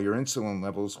protocol, your insulin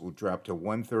levels will drop to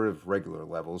 1/3 of regular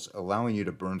levels, allowing you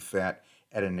to burn fat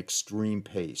at an extreme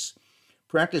pace.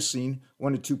 Practicing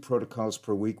 1 to 2 protocols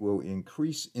per week will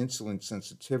increase insulin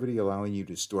sensitivity, allowing you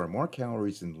to store more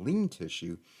calories in lean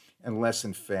tissue and less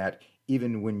in fat,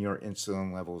 even when your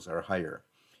insulin levels are higher.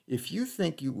 If you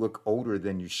think you look older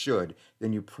than you should,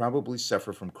 then you probably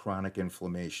suffer from chronic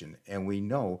inflammation, and we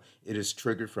know it is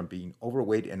triggered from being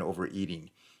overweight and overeating.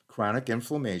 Chronic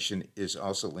inflammation is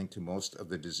also linked to most of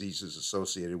the diseases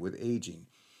associated with aging,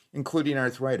 including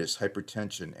arthritis,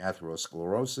 hypertension,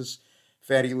 atherosclerosis,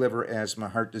 fatty liver, asthma,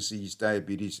 heart disease,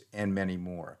 diabetes, and many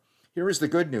more. Here is the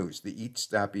good news. The Eat,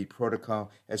 Stop, Eat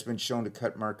protocol has been shown to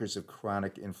cut markers of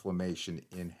chronic inflammation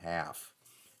in half.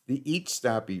 The Eat,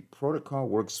 Stop, Eat protocol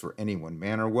works for anyone,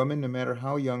 man or woman, no matter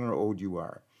how young or old you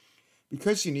are.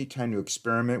 Because you need time to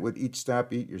experiment with Eat,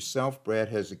 Stop, Eat yourself, Brad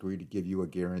has agreed to give you a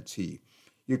guarantee.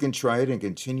 You can try it and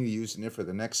continue using it for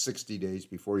the next 60 days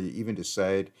before you even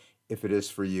decide if it is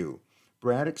for you.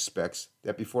 Brad expects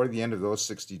that before the end of those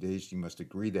 60 days, you must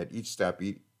agree that Eat, Stop,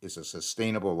 Eat is a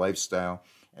sustainable lifestyle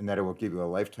and that it will give you a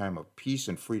lifetime of peace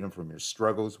and freedom from your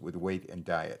struggles with weight and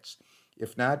diets.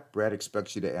 If not, Brad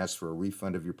expects you to ask for a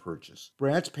refund of your purchase.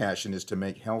 Brad's passion is to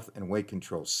make health and weight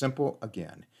control simple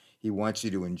again. He wants you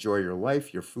to enjoy your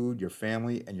life, your food, your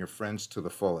family, and your friends to the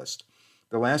fullest.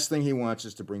 The last thing he wants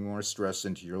is to bring more stress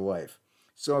into your life.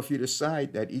 So if you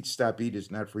decide that Eat, Stop, Eat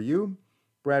is not for you,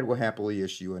 Brad will happily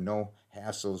issue a no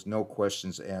hassles, no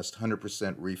questions asked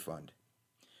 100% refund.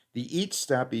 The Eat,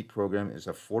 Stop, Eat program is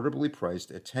affordably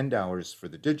priced at $10 for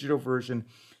the digital version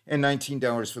and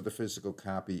 $19 for the physical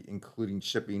copy, including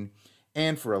shipping.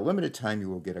 And for a limited time, you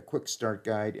will get a quick start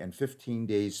guide and 15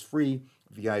 days free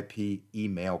VIP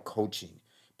email coaching.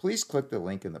 Please click the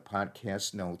link in the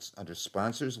podcast notes under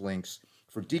sponsors links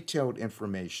for detailed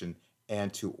information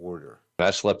and to order.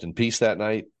 I slept in peace that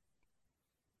night.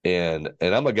 And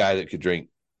I'm a guy that could drink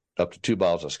up to 2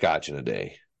 bottles of scotch in a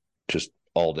day, just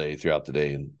all day throughout the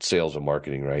day in sales and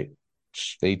marketing, right?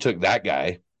 And he took that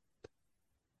guy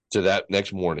to that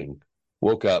next morning,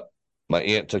 woke up. My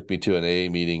aunt took me to an AA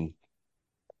meeting,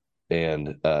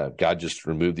 and God just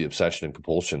removed the obsession and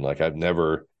compulsion. Like I've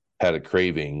never had a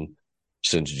craving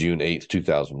since June 8th,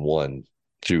 2001.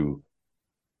 Through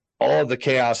all of the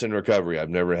chaos in recovery, I've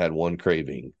never had one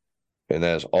craving. And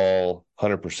that is all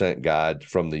 100% God.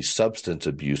 From the substance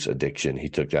abuse addiction, he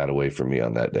took that away from me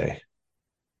on that day.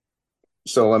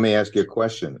 So let me ask you a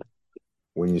question.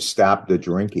 When you stopped the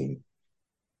drinking,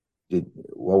 did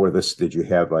you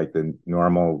have like the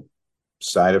normal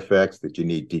side effects? Did you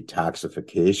need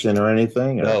detoxification or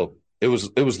anything? Or? No, it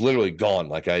was literally gone.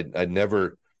 Like I'd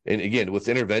never, and again, with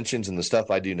interventions and the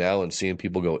stuff I do now and seeing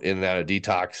people go in and out of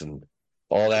detox and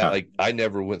all that, like I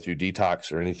never went through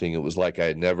detox or anything. It was like I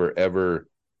had never, ever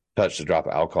touched a drop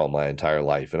of alcohol my entire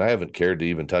life. And I haven't cared to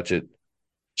even touch it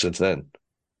since then.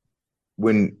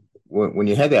 When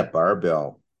you had that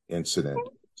barbell incident,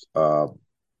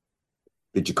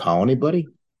 did you call anybody?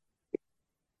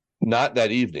 Not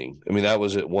that evening. I mean, that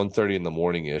was at 1:30 in the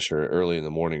morning-ish or early in the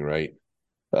morning, right?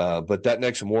 But that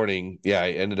next morning, yeah,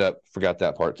 I forgot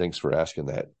that part. Thanks for asking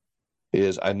that.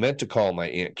 is I meant to call my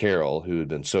Aunt Carol, who had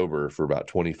been sober for about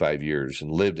 25 years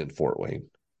and lived in Fort Wayne.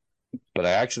 But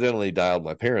I accidentally dialed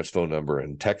my parents' phone number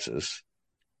in Texas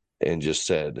and just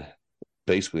said,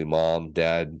 basically, Mom,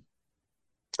 Dad,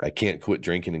 I can't quit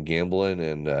drinking and gambling,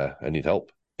 and I need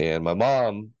help. And my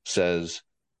mom says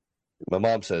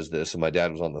this, and my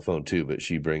dad was on the phone too, but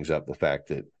she brings up the fact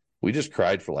that we just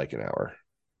cried for like an hour.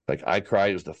 Like I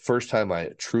cried. It was the first time I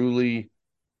truly,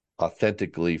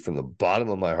 authentically, from the bottom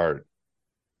of my heart,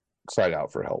 cried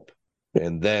out for help.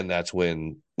 And then that's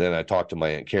when I talked to my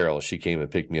Aunt Carol. She came and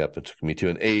picked me up and took me to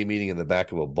an AA meeting in the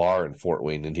back of a bar in Fort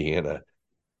Wayne, Indiana.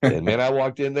 And man, I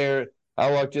walked in there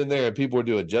and people were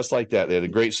doing just like that. They had a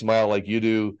great smile like you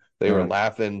do. They were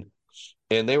laughing,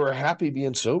 and they were happy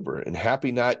being sober and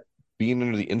happy not being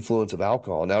under the influence of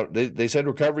alcohol. Now, they said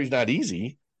recovery is not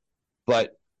easy,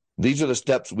 but these are the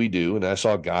steps we do. And I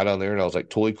saw God on there, and I was like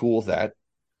totally cool with that.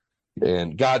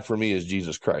 And God for me is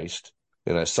Jesus Christ.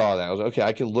 And I saw that. I was like, okay,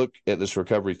 I can look at this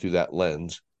recovery through that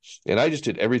lens. And I just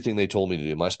did everything they told me to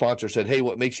do. My sponsor said, hey,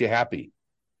 what makes you happy?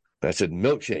 And I said,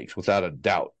 milkshakes, without a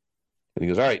doubt. And he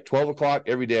goes, all right, 12 o'clock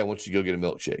every day, I want you to go get a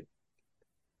milkshake.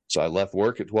 So I left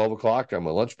work at 12 o'clock on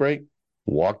my lunch break,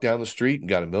 walked down the street and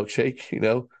got a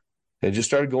milkshake, and just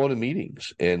started going to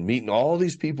meetings and meeting all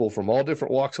these people from all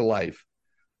different walks of life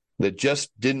that just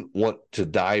didn't want to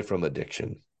die from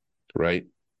addiction, right?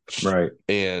 Right.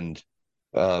 And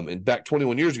back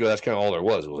 21 years ago, that's kind of all there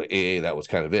was. It was like AA, that was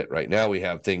kind of it. Right now we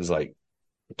have things like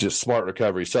just Smart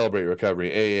Recovery, Celebrate Recovery,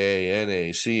 AA,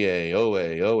 NA, CA,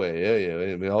 OA,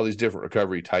 AA, I mean, all these different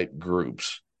recovery type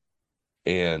groups.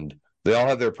 And they all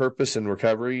have their purpose in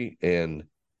recovery, and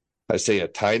I say a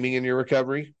timing in your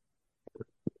recovery.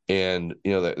 And,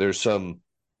 there's some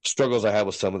struggles I have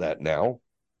with some of that now,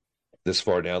 this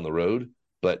far down the road.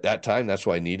 But that time, that's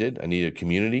what I needed. I needed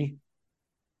community.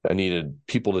 I needed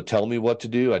people to tell me what to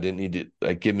do. I didn't need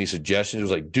to give me suggestions. It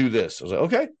was like, do this. I was like,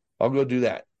 okay, I'll go do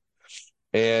that.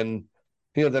 And,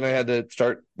 then I had to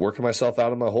start working myself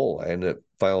out of my hole. I ended up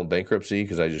filing bankruptcy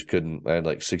because I just couldn't. I had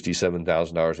like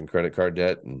 $67,000 in credit card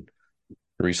debt, and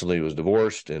recently was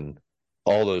divorced and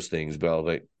all those things. But I was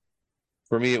like,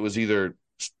 for me, it was either,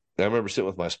 I remember sitting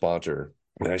with my sponsor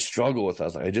and I struggle with, I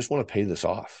was like, I just want to pay this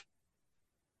off.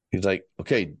 He's like,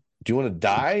 okay, do you want to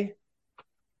die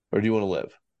or do you want to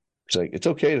live? It's like, it's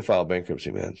okay to file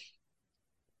bankruptcy, man.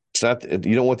 It's not,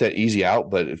 you don't want that easy out,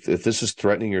 but if this is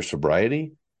threatening your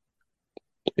sobriety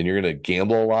and you're going to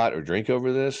gamble a lot or drink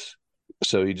over this.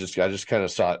 So I just kind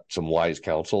of sought some wise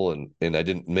counsel, and I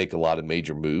didn't make a lot of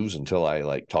major moves until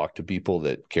I talked to people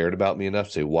that cared about me enough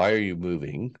to say, why are you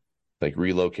moving? Like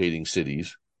relocating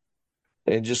cities,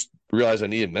 and just realized I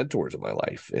needed mentors in my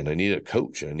life, and I needed a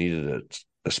coach, and I needed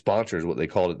a sponsor is what they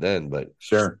called it then. But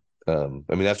sure.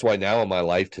 That's why now in my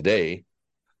life today,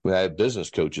 I have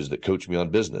business coaches that coach me on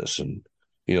business, and,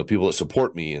 people that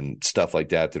support me and stuff like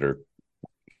that are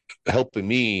helping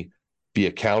me be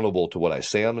accountable to what I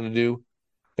say I'm going to do.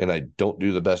 And I don't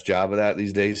do the best job of that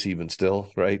these days, even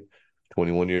still, right?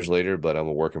 21 years later, but I'm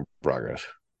a work in progress.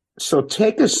 So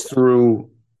take us through,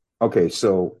 okay,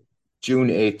 so June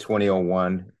 8th,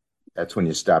 2001, that's when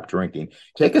you stopped drinking.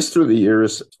 Take us through the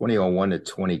years 2001 to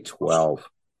 2012.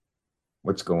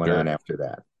 What's going on after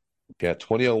that? Yeah,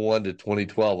 2001 to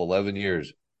 2012, 11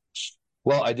 years.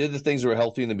 Well, I did the things that were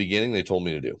healthy in the beginning they told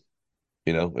me to do,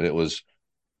 and it was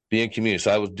being community.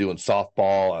 So I was doing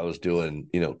softball. I was doing,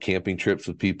 camping trips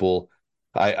with people.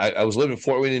 I was living in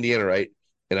Fort Wayne, Indiana, right?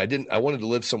 And I wanted to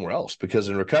live somewhere else, because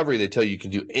in recovery, they tell you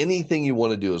can do anything you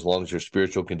want to do as long as your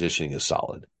spiritual conditioning is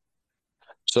solid.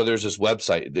 So there's this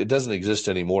website. It doesn't exist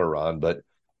anymore, Ron, but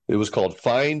it was called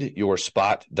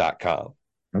findyourspot.com.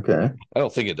 Okay. I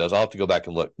don't think it does. I'll have to go back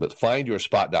and look, but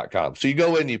findyourspot.com. So you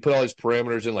go in, you put all these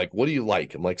parameters in, like, what do you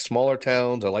like? I'm like, smaller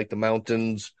towns. I like the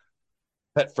mountains,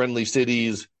 pet-friendly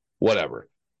cities, whatever.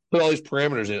 Put all these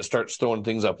parameters in, it starts throwing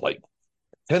things up like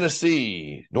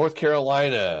Tennessee, North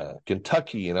Carolina,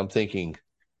 Kentucky. And I'm thinking,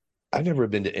 I've never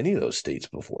been to any of those states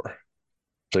before.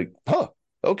 It's like,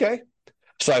 okay.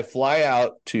 So I fly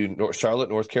out to Charlotte,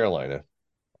 North Carolina.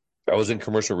 I was in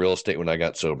commercial real estate when I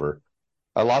got sober.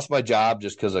 I lost my job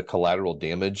just because of collateral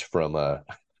damage from,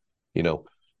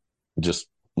 just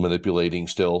manipulating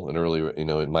still in early,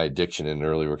 in my addiction and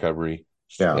early recovery.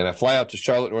 Yeah. And I fly out to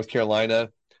Charlotte, North Carolina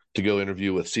to go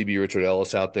interview with CB Richard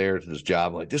Ellis out there to this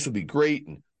job. I'm like, this would be great.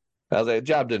 And I was like, the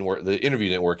job didn't work. The interview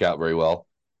didn't work out very well.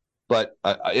 But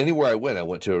anywhere I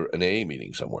went to an AA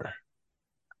meeting somewhere.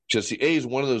 Just the AA is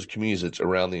one of those communities that's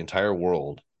around the entire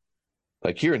world.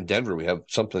 Like here in Denver, we have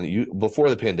something before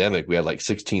the pandemic, we had like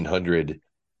 1,600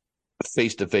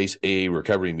 face-to-face AA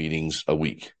recovery meetings a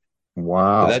week. And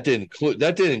Wow. that didn't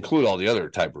include all the other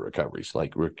type of recoveries.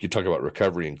 Like you talk about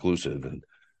recovery inclusive and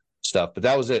stuff, but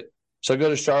that was it. So I go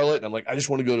to Charlotte and I'm like, I just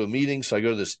want to go to a meeting. So I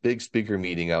go to this big speaker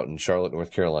meeting out in Charlotte,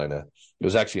 North Carolina. It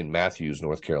was actually in Matthews,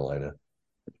 North Carolina.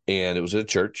 And it was at a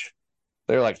church.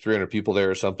 There were like 300 people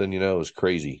there or something, it was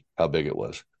crazy how big it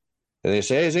was. And they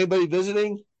say, hey, is anybody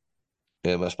visiting?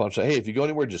 And my sponsor said, hey, if you go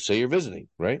anywhere, just say you're visiting,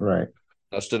 right? Right.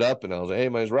 I stood up and I was like, hey,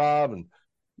 my name's Rob, and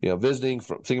visiting,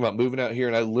 thinking about moving out here.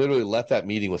 And I literally left that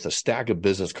meeting with a stack of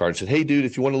business cards. Said, hey, dude,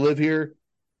 if you want to live here,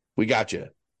 we got you.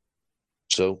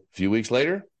 So a few weeks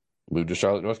later, moved to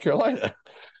Charlotte, North Carolina.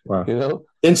 Wow. you know,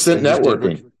 Instant and just did.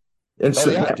 networking. Oh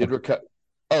Instant yeah, network.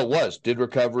 Oh, it was did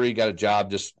recovery. Got a job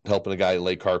just helping a guy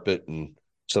lay carpet and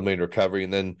somebody in recovery,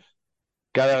 and then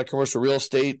got out of commercial real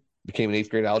estate. Became an 8th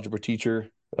grade algebra teacher.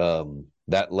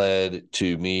 That led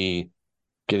to me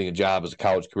getting a job as a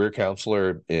college career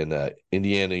counselor in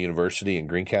Indiana University in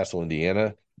Greencastle,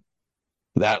 Indiana.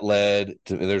 That led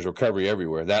to, and there's recovery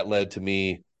everywhere. That led to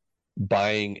me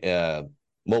buying a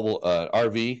mobile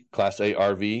RV, Class A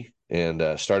RV,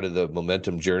 and started the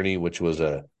Momentum Journey, which was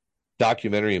a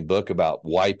documentary and book about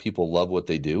why people love what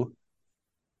they do.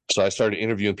 So I started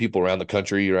interviewing people around the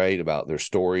country, right, about their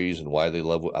stories and why they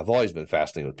love. I've always been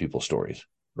fascinated with people's stories.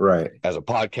 Right. As a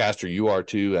podcaster, you are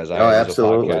too, as I Oh, am as a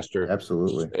absolutely. podcaster.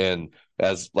 Absolutely. And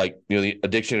as the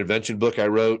addiction intervention book I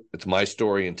wrote, it's my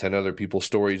story and 10 other people's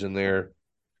stories in there.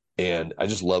 And I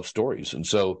just love stories. And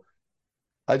so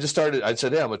I said, hey,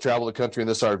 I'm going to travel the country in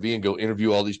this RV and go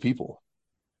interview all these people.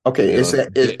 Okay. And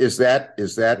Is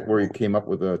that where you came up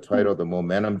with the title, The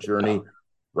Momentum Journey,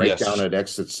 right down yes. at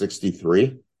exit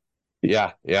 63?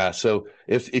 Yeah. Yeah. So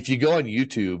if you go on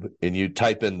YouTube and you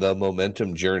type in the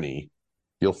Momentum Journey,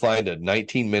 you'll find a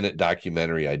 19-minute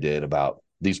documentary I did about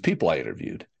these people I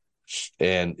interviewed.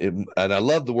 And I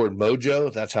love the word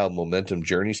mojo. That's how Momentum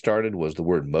Journey started, was the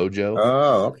word mojo.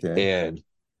 Oh, okay. And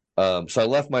so I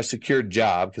left my secured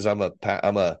job because I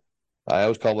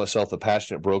always call myself a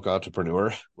passionate broke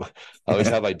entrepreneur. I always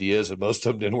have ideas and most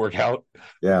of them didn't work out.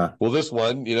 Yeah. Well, this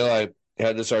one, I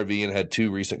had this RV and had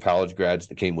 2 recent college grads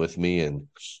that came with me. And,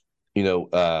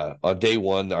 on day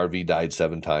one, the RV died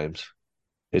 7 times.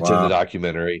 It's in the Wow.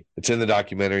 documentary. It's in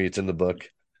the book.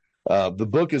 The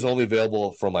book is only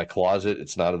available from my closet.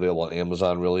 It's not available on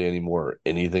Amazon really anymore or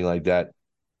anything like that.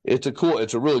 It's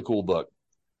a really cool book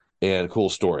and a cool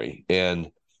story.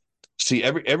 And see,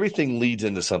 everything leads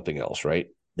into something else, right?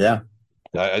 Yeah.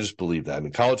 I just believe that. I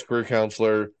mean, college career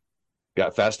counselor,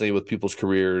 got fascinated with people's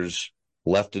careers,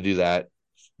 left to do that.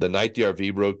 The night the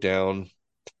RV broke down,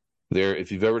 there,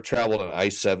 if you've ever traveled on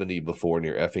I-70 before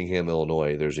near Effingham,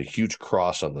 Illinois, there's a huge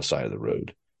cross on the side of the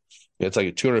road. It's like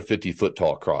a 250-foot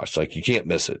tall cross. Like you can't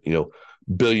miss it.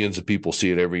 Billions of people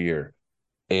see it every year.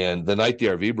 And the night the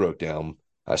RV broke down,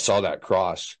 I saw that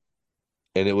cross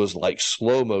and it was like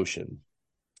slow motion.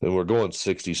 And we're going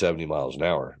 60, 70 miles an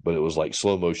hour, but it was like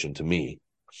slow motion to me.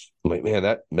 I'm like, man,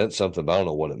 that meant something, but I don't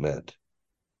know what it meant.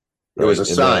 It was Right.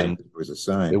 a And sign. then It was a it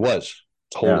sign. was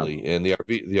Yeah. totally. And the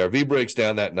RV breaks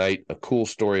down that night. A cool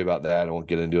story about that. I won't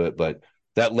get into it, but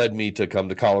that led me to come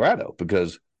to Colorado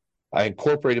because I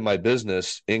incorporated my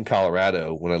business in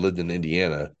Colorado when I lived in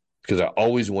Indiana because I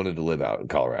always wanted to live out in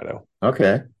Colorado.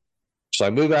 Okay. So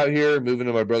I move out here, move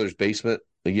into my brother's basement.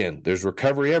 Again, there's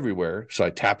recovery everywhere. So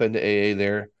I tap into AA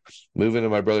there, move into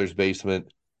my brother's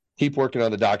basement, keep working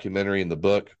on the documentary and the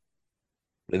book.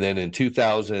 And then in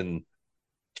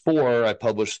 2004, I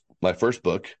published my first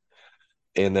book.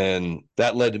 And then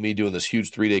that led to me doing this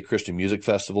huge 3-day Christian music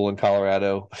festival in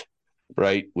Colorado,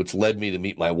 right? Which led me to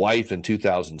meet my wife in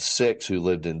 2006, who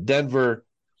lived in Denver.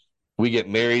 We get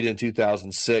married in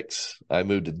 2006. I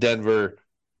moved to Denver.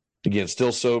 Again,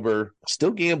 still sober,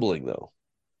 still gambling, though.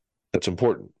 That's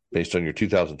important based on your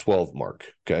 2012 mark.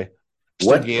 Okay.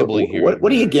 Still gambling here and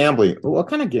What are you there. gambling? What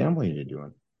kind of gambling are you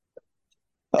doing?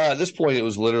 At this point, it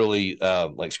was literally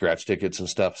like scratch tickets and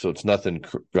stuff. So it's nothing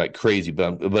like crazy,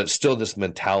 but still this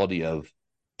mentality of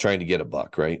trying to get a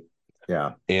buck, right?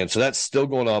 Yeah. And so that's still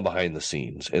going on behind the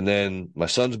scenes. And then my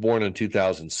son's born in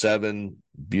 2007.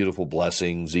 Beautiful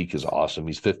blessing. Zeke is awesome.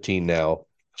 He's 15 now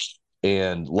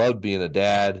and loved being a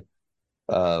dad.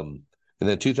 And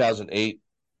then 2008,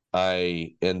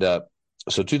 I end up,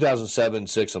 so 2007,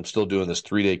 6, I'm still doing this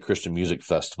 3-day Christian music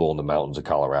festival in the mountains of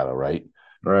Colorado, right?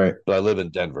 Right. So I live in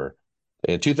Denver.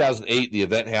 In 2008, the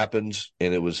event happens,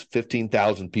 and it was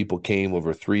 15,000 people came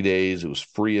over 3 days. It was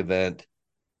free event,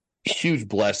 huge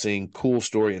blessing, cool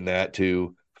story in that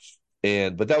too.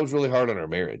 But that was really hard on our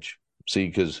marriage. See,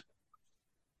 because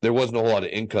there wasn't a whole lot of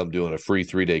income doing a free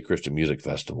 3-day Christian music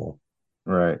festival,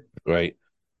 Right. right?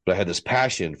 But I had this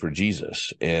passion for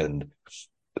Jesus, and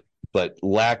but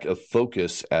lack of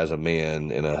focus as a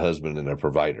man and a husband and a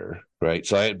provider, right?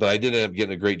 But I did end up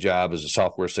getting a great job as a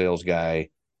software sales guy.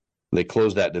 They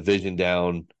closed that division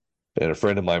down, and a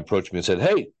friend of mine approached me and said,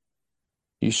 "Hey,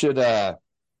 you should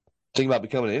think about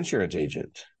becoming an insurance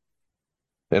agent."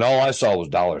 And all I saw was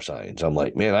dollar signs. I'm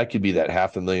like, man, I could be that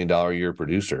 $500,000 a year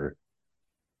producer.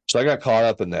 So I got caught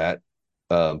up in that.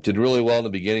 Did really well in the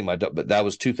beginning. But that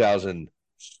was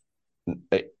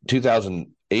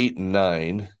 2008 and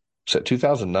 9. So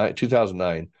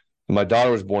 2009. My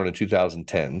daughter was born in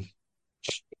 2010.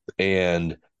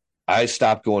 And I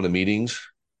stopped going to meetings,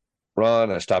 Ron.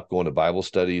 I stopped going to Bible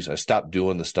studies. I stopped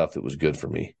doing the stuff that was good for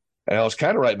me. And I was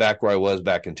kind of right back where I was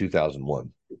back in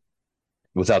 2001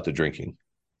 without the drinking.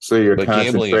 So you're But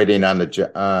concentrating on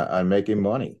making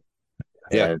money,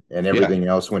 yeah, and everything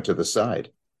else went to the side.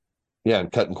 Yeah,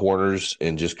 and cutting corners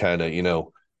and just kind of,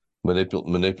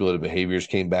 manipulative behaviors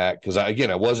came back because I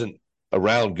wasn't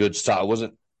around good stuff. I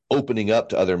wasn't opening up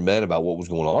to other men about what was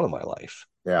going on in my life.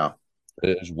 Yeah,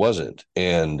 it just wasn't,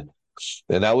 and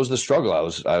that was the struggle. I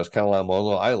was kind of like on my own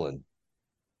little island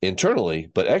internally,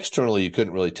 but externally you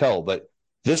couldn't really tell. But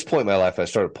this point in my life, I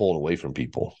started pulling away from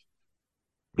people.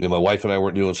 My wife and I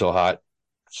weren't doing so hot.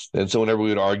 And so whenever we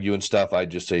would argue and stuff, I'd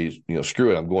just say,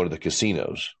 screw it, I'm going to the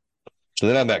casinos. So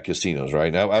then I'm at casinos,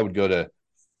 right? Now I would go to,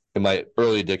 in my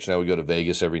early addiction, I would go to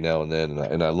Vegas every now and then.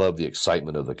 And I love the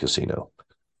excitement of the casino.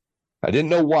 I didn't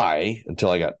know why until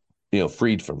I got,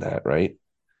 freed from that, right?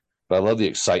 But I love the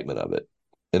excitement of it.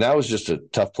 And that was just a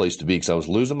tough place to be because I was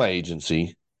losing my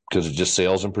agency because of just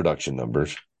sales and production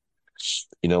numbers.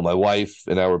 My wife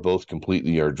and I were both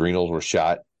our adrenals were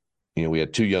shot. We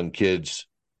had 2 young kids.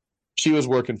 She was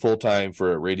working full-time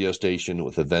for a radio station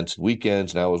with events and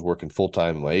weekends, and I was working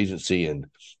full-time in my agency, and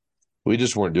we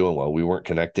just weren't doing well. We weren't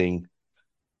connecting,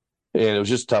 and it was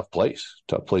just a tough place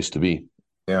to be.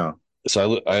 Yeah.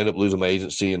 So I ended up losing my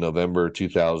agency in November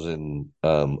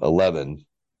 2011,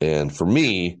 and for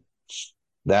me,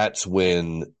 that's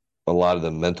when a lot of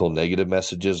the mental negative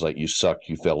messages, like you suck,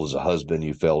 you failed as a husband,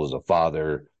 you failed as a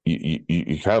father,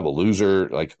 you're kind of a loser.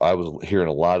 Like I was hearing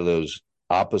a lot of those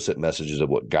opposite messages of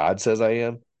what God says I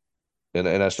am. And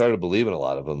I started believing a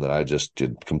lot of them that I just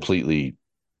did completely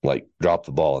drop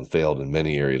the ball and failed in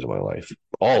many areas of my life,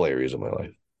 all areas of my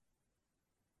life.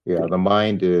 Yeah. The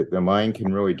mind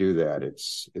can really do that.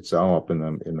 It's all up in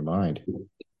the mind.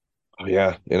 Oh,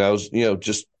 yeah. And I was,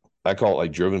 I call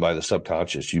it driven by the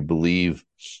subconscious. You believe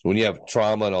when you have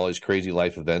trauma and all these crazy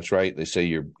life events, right? They say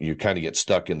you kind of get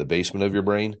stuck in the basement of your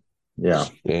brain. Yeah.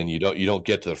 And you don't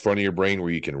get to the front of your brain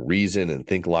where you can reason and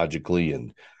think logically,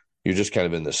 and you're just kind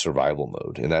of in this survival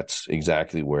mode. And that's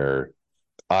exactly where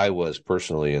I was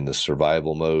personally, in this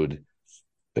survival mode.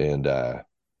 And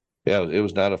it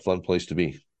was not a fun place to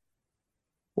be.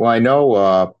 Well, I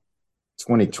know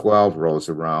 2012 rolls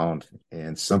around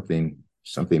and something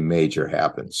major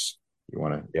happens. You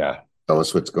want to tell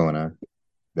us what's going on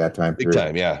that time period? Big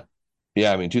time, yeah.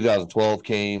 Yeah, I mean, 2012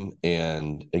 came,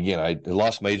 and again, I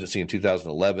lost my agency in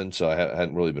 2011, so I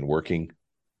hadn't really been working.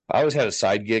 I always had a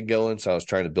side gig going, so I was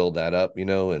trying to build that up,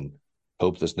 and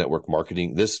hope this network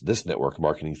marketing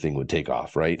thing would take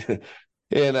off, right?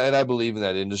 and I believe in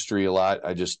that industry a lot.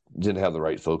 I just didn't have the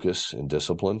right focus and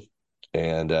discipline.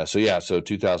 And so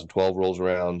 2012 rolls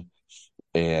around,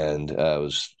 and it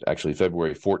was actually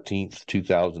February 14th,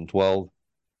 2012,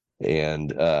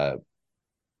 and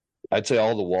I'd say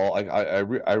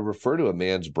I refer to a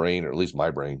man's brain, or at least my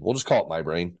brain. We'll just call it my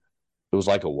brain. It was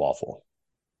like a waffle.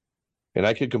 And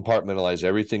I could compartmentalize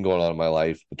everything going on in my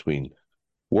life between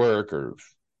work or,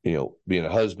 being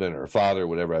a husband or a father,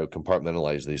 whatever. I would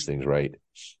compartmentalize these things, right?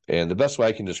 And the best way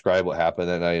I can describe what happened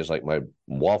that night is like my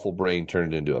waffle brain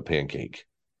turned into a pancake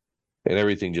and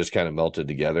everything just kind of melted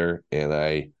together. And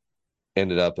I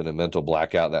ended up in a mental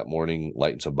blackout that morning,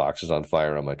 lighting some boxes on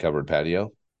fire on my covered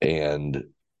patio. And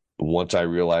once I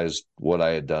realized what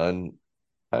I had done,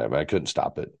 I couldn't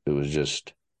stop it. It was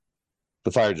just,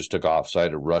 the fire just took off. So I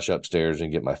had to rush upstairs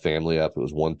and get my family up. It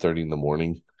was 1:30 in the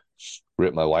morning,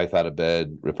 rip my wife out of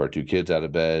bed, rip our 2 kids out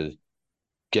of bed,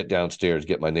 get downstairs,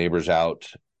 get my neighbors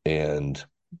out. And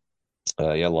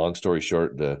long story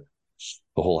short, the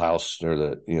whole house, or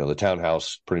the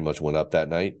townhouse, pretty much went up that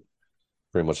night.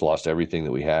 Pretty much lost everything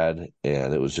that we had.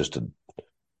 And it was just a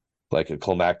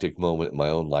climactic moment in my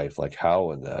own life. Like,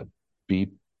 how in the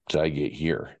beep did I get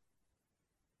here?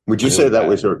 Would you say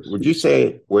would you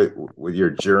say with your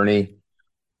journey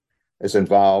as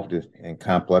involved and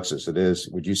complex as it is,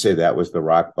 would you say that was the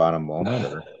rock bottom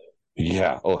moment?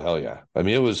 Yeah. Oh, hell yeah. I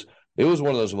mean, it was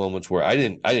one of those moments where I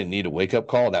didn't need a wake up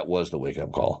call. That was the wake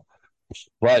up call.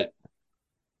 But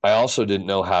I also didn't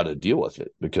know how to deal with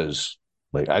it because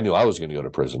Like, I knew I was going to go to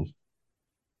prison,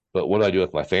 but what do I do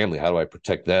with my family? How do I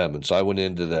protect them? And so I went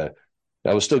into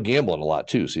I was still gambling a lot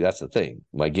too. See, that's the thing.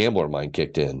 My gambler mind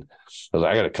kicked in. I was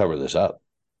like, I got to cover this up.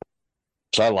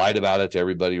 So I lied about it to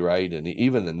everybody, right? And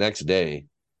even the next day,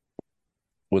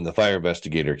 when the fire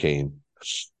investigator came,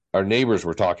 our neighbors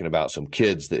were talking about some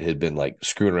kids that had been like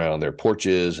screwing around on their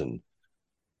porches, and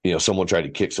someone tried to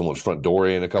kick someone's front door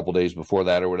in a couple days before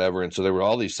that or whatever. And so there were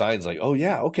all these signs like, oh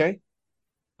yeah, okay,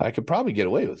 I could probably get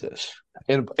away with this.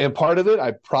 And part of it,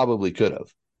 I probably could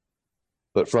have.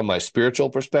 But from my spiritual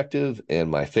perspective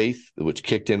and my faith, which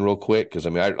kicked in real quick, because I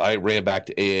mean, I ran back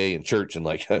to AA and church, and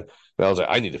like, I was like,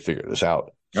 I need to figure this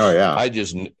out. Oh yeah. I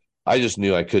just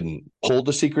knew I couldn't hold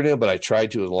the secret in, but I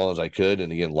tried to as long as I could.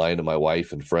 And again, lying to my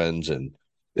wife and friends and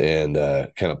kind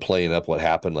of playing up what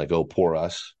happened, like, oh, poor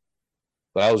us.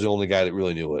 But I was the only guy that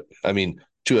really knew it. I mean,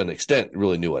 to an extent,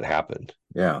 really knew what happened.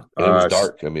 Yeah. And it was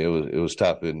dark. I mean, it was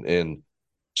tough. And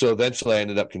so eventually I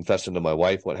ended up confessing to my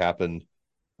wife what happened.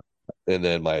 And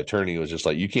then my attorney was just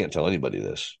like, you can't tell anybody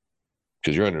this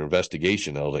because you're under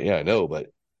investigation. I was like, yeah, I know. But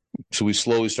so we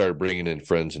slowly started bringing in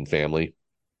friends and family,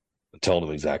 telling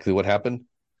them exactly what happened.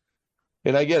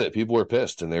 And I get it. People were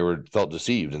pissed and felt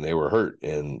deceived and they were hurt.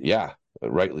 And yeah,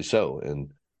 rightly so.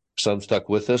 And some stuck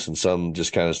with us and some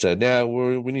just kind of said, nah,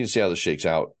 we need to see how this shakes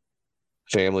out,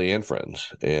 family and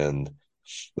friends. And,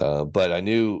 but I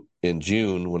knew in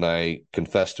June when I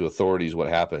confessed to authorities what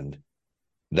happened,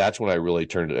 that's when I really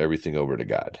turned everything over to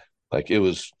God. Like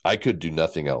I could do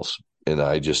nothing else. And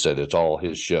I just said, it's all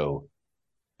his show.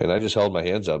 And I just held my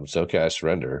hands up and said, okay, I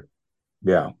surrender.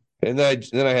 Yeah. And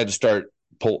then I had to start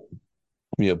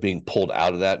being pulled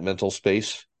out of that mental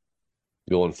space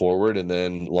going forward. And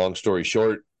then long story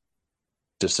short,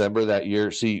 December that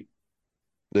year, see,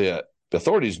 the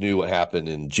authorities knew what happened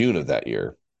in June of that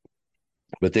year,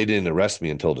 but they didn't arrest me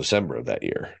until December of that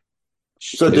year.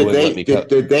 So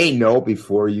did they know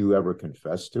before you ever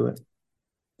confessed to it?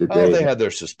 They had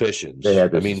their suspicions. They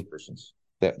had their suspicions.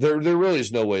 There really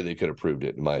is no way they could have proved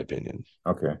it, in my opinion.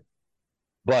 Okay.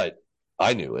 But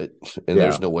I knew it, and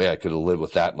there's no way I could have lived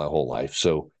with that my whole life.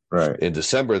 So in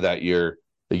December that year,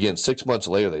 again, 6 months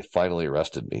later, they finally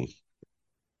arrested me.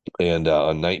 And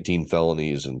on 19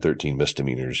 felonies and 13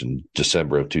 misdemeanors in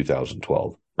December of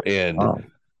 2012. And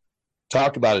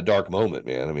talk about a dark moment,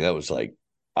 man. I mean, that was like,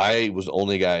 I was the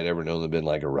only guy I'd ever known that had been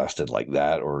like arrested like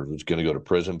that or was going to go to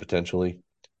prison potentially.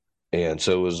 And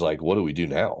so it was like, what do we do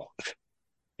now?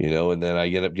 And then I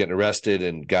end up getting arrested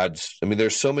and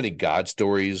there's so many God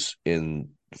stories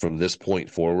from this point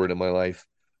forward in my life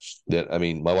that, I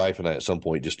mean, my wife and I at some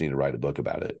point just need to write a book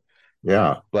about it.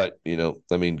 Yeah. But,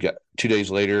 2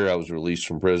 days later, I was released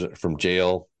from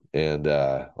jail and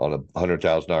on a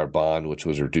 $100,000 bond, which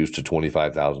was reduced to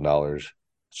 $25,000.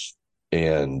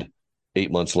 And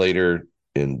 8 months later,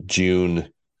 in July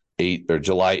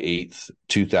 8th,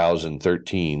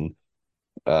 2013,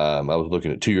 I was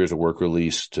looking at 2 years of work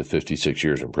release to 56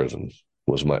 years in prison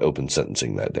was my open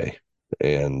sentencing that day.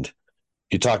 And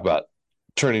you talk about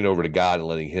turning over to God and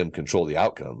letting him control the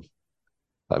outcome.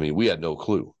 I mean, we had no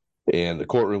clue. And the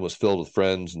courtroom was filled with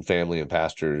friends and family and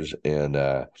pastors. And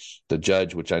the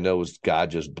judge, which I know was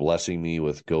God just blessing me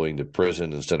with going to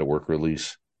prison instead of work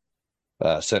release,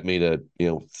 sent me to,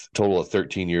 total of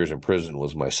 13 years in prison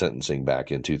was my sentencing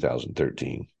back in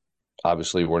 2013.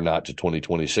 Obviously, we're not to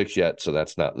 2026 yet, so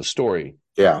that's not the story.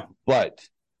 Yeah. But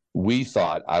we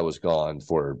thought I was gone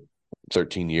for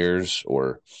 13 years,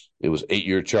 or it was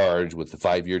 8-year charge with the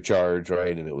 5-year charge,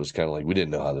 right? And it was kind of like we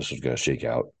didn't know how this was going to shake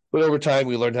out. But over time,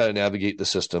 we learned how to navigate the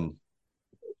system.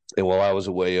 And while I was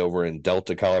away over in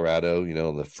Delta, Colorado,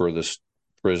 the furthest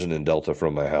prison in Delta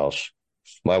from my house,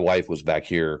 my wife was back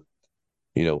here,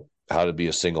 how to be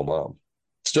a single mom.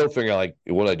 Still figuring out, like,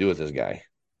 what do I do with this guy?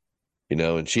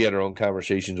 And she had her own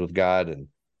conversations with God, and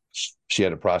she had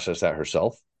to process that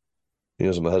herself.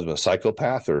 Is my husband a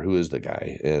psychopath, or who is the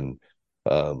guy? And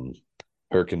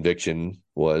her conviction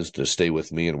was to stay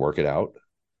with me and work it out.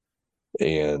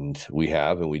 And we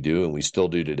have, and we do, and we still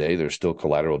do today. There's still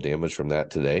collateral damage from that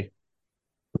today.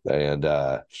 And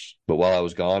but while I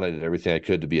was gone, I did everything I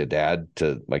could to be a dad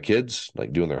to my kids,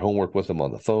 like doing their homework with them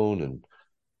on the phone, and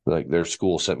like their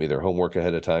school sent me their homework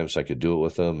ahead of time so I could do it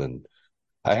with them. And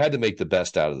I had to make the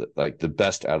best out of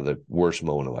the worst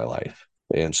moment of my life.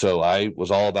 And so I was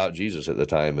all about Jesus at the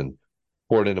time and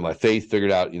poured into my faith,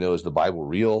 figured out, is the Bible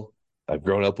real? I've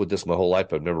grown up with this my whole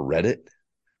life. I've never read it.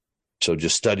 So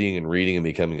just studying and reading and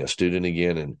becoming a student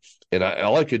again. And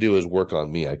all I could do is work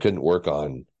on me. I couldn't work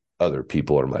on other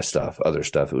people or other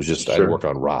stuff. It was just, I'd work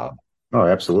on Rob. Oh,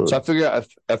 absolutely. So I figured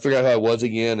out who I was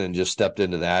again and just stepped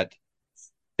into that.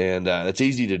 And it's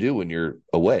easy to do when you're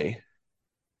away.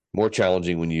 more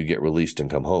challenging when you get released and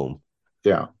come home.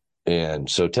 Yeah. And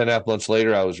so 10.5 months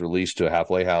later, I was released to a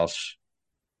halfway house,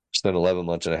 spent 11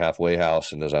 months in a halfway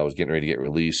house. And as I was getting ready to get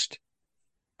released,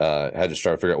 I had to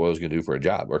start figuring out what I was going to do for a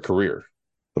job or career.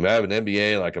 I mean, I have an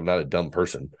MBA, like I'm not a dumb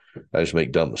person. I just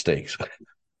make dumb mistakes,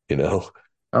 you know?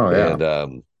 Oh, yeah.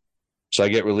 And so I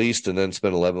get released and then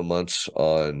spend 11 months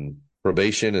on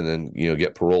probation and then,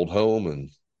 get paroled home. And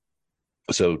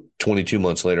so 22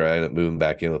 months later, I ended up moving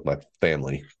back in with my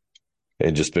family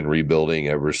and just been rebuilding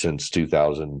ever since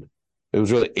 2000. It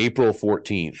was really April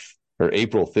 14th or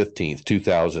April 15th,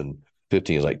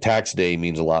 2015. It's like tax day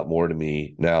means a lot more to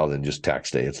me now than just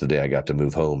tax day. It's the day I got to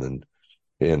move home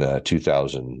in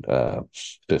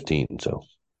 2015.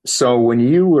 So when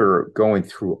you were going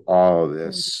through all of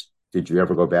this, did you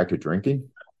ever go back to drinking?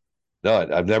 No,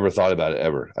 I've never thought about it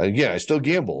ever. Again, I still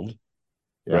gambled,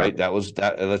 Yeah. right?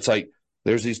 That's like,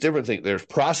 there's these different things. There's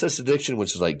process addiction,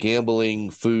 which is like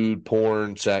gambling, food,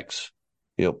 porn, sex,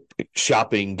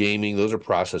 shopping, gaming. Those are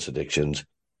process addictions.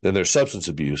 Then there's substance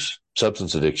abuse.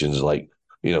 Substance addictions like,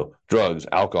 drugs,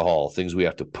 alcohol, things we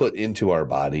have to put into our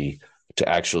body to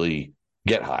actually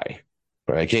get high,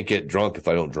 right? I can't get drunk if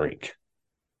I don't drink,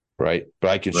 right? But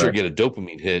I can sure Right. get a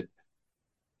dopamine hit,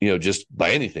 just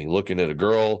by anything, looking at a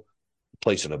girl,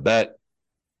 placing a bet,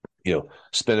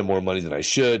 spending more money than I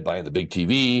should, buying the big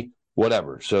TV,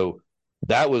 whatever. So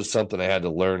that was something I had to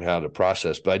learn how to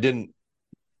process, but I didn't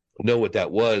know what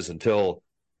that was until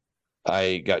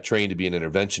I got trained to be an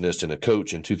interventionist and a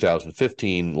coach in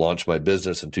 2015, launched my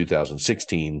business in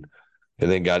 2016,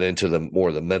 and then got into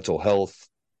the mental health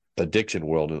addiction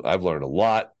world. And I've learned a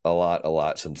lot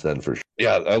since then for sure.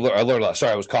 Yeah, I learned a lot.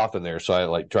 Sorry, I was coughing there. So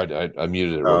I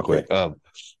muted it real Okay. quick.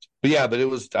 But it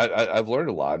was, I've learned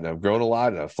a lot and I've grown a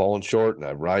lot and I've fallen short and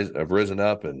I've risen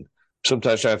up and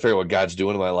sometimes trying to figure out what God's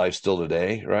doing in my life still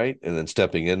today. Right. And then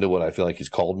stepping into what I feel like he's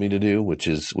called me to do, which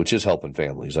is helping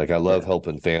families. Like I love Yeah.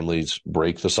 helping families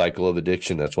break the cycle of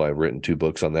addiction. That's why I've written 2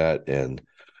 books on that and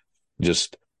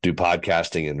just do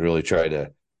podcasting and really try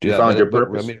to do You that. found your But I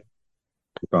purpose. mean,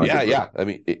 You found your yeah,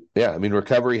 purpose. yeah. I mean,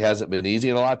 recovery hasn't been easy.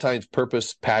 And a lot of times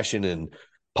purpose, passion, and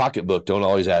pocketbook don't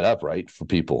always add up, right, for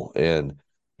people. And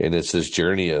it's this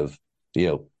journey of,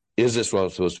 is this what I'm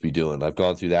supposed to be doing? I've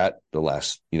gone through that the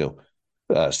last,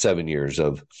 7 years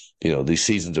of, these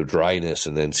seasons of dryness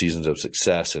and then seasons of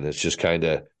success. And it's just kind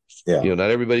of, Yeah. not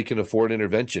everybody can afford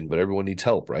intervention, but everyone needs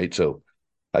help, right? So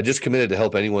I just committed to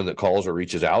help anyone that calls or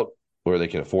reaches out, whether they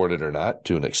can afford it or not,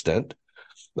 to an extent.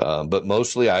 But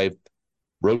mostly I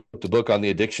wrote the book on the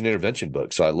addiction intervention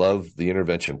book. So I love the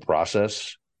intervention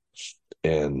process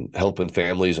and helping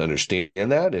families understand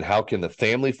that. And how can the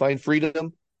family find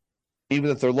freedom,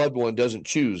 even if their loved one doesn't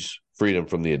choose freedom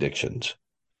from the addictions?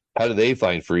 How do they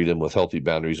find freedom with healthy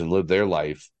boundaries and live their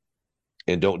life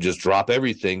and don't just drop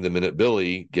everything the minute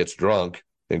Billy gets drunk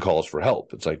and calls for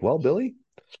help? It's like, well, Billy,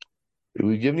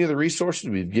 we've given you the resources,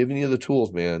 we've given you the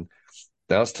tools, man.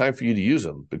 Now it's time for you to use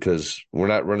them because we're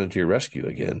not running to your rescue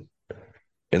again.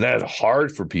 And that is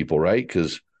hard for people, right?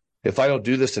 Because if I don't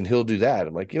do this, then he'll do that.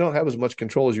 I'm like, you don't have as much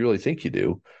control as you really think you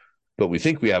do. But we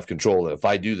think we have control that if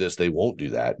I do this, they won't do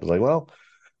that. It's like, well,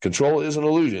 control is an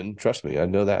illusion. Trust me, I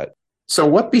know that. So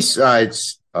what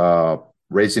besides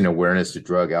raising awareness to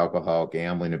drug, alcohol,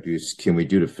 gambling abuse can we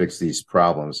do to fix these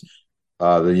problems?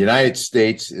 The United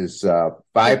States is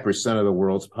 5% of the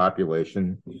world's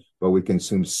population, but we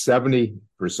consume 70%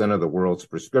 of the world's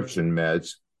prescription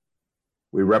meds.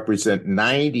 We represent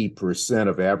 90%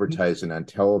 of advertising on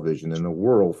television in the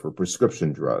world for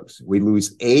prescription drugs. We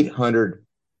lose 800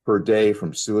 per day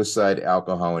from suicide,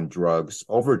 alcohol, and drugs.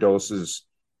 Overdoses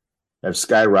have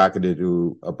skyrocketed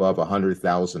to above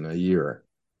 100,000 a year.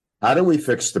 How do we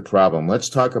fix the problem? Let's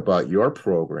talk about your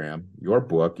program, your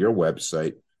book, your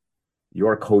website,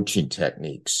 your coaching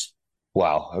techniques.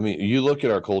 Wow. I mean, you look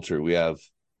at our culture, we have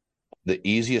the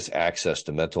easiest access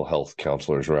to mental health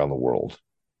counselors around the world.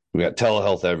 We got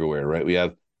telehealth everywhere, right? We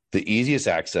have the easiest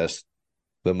access,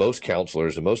 the most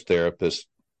counselors, the most therapists,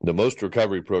 the most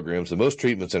recovery programs, the most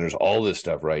treatment centers, all this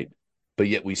stuff, right? But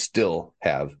yet we still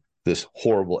have this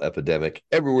horrible epidemic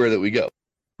everywhere that we go.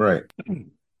 Right.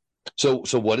 So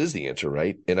what is the answer,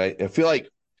 right? And I feel like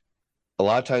a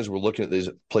lot of times we're looking at these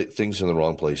things in the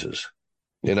wrong places.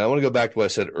 And I want to go back to what I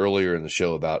said earlier in the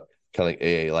show about kind of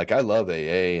like AA. Like I love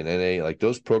AA and NA, like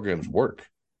those programs work.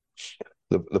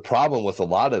 The problem with a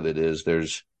lot of it is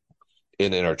there's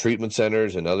in our treatment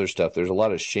centers and other stuff, there's a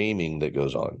lot of shaming that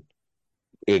goes on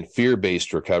in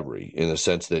fear-based recovery in the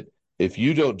sense that if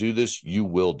you don't do this, you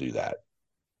will do that.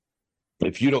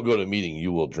 If you don't go to a meeting,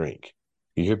 you will drink.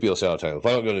 You hear people say all the time, if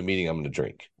I don't go to a meeting, I'm going to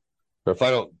drink. Or if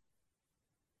I don't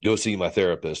go see my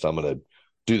therapist, I'm going to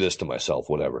do this to myself,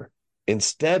 whatever.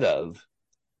 Instead of,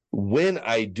 when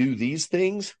I do these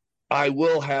things, I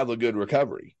will have a good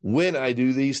recovery. When I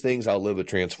do these things, I'll live a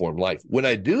transformed life. When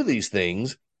I do these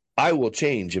things, I will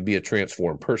change and be a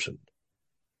transformed person.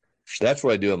 That's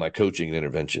what I do in my coaching and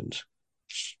interventions.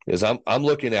 Is I'm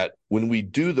looking at, when we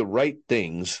do the right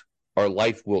things, our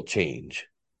life will change.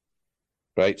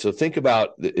 Right? So think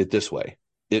about it this way.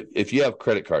 If you have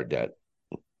credit card debt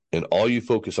and all you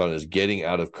focus on is getting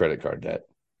out of credit card debt,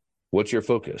 what's your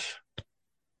focus?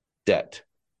 Debt.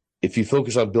 If you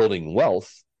focus on building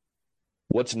wealth,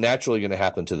 what's naturally going to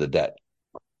happen to the debt?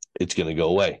 It's going to go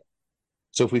away.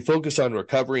 So if we focus on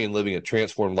recovery and living a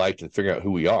transformed life and figuring out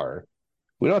who we are,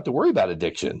 we don't have to worry about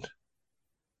addiction.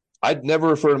 I'd never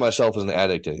refer to myself as an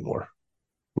addict anymore.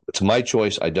 It's my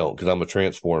choice. I don't, because I'm a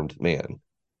transformed man.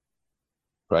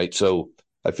 Right? So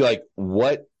I feel like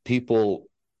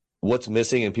what's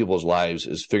missing in people's lives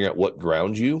is figuring out what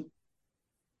grounds you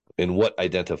and what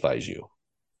identifies you.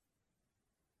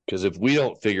 Because if we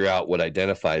don't figure out what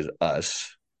identifies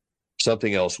us,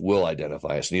 something else will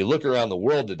identify us. And you look around the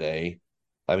world today,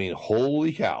 I mean,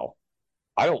 holy cow.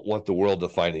 I don't want the world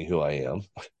defining who I am.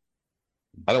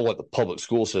 I don't want the public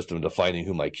school system defining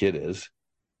who my kid is,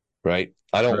 right?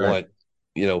 I don't want,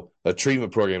 a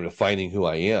treatment program defining who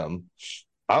I am.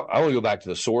 I want to go back to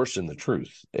the source and the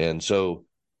truth. And so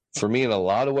for me, in a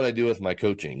lot of what I do with my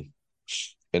coaching,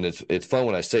 and it's funny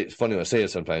when I say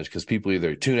it sometimes, because people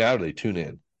either tune out or they tune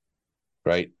in,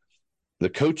 right? The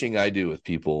coaching I do with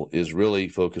people is really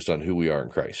focused on who we are in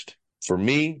Christ. For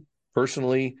me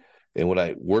personally, and when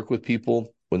I work with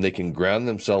people, when they can ground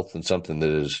themselves in something that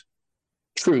is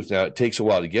truth. Now, it takes a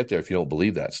while to get there if you don't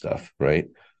believe that stuff, right?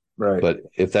 Right. But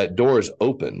if that door is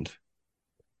opened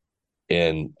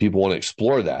and people want to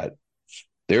explore that,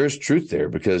 there is truth there,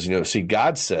 because, see,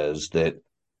 God says that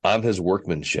I'm his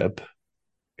workmanship.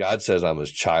 God says I'm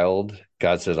his child.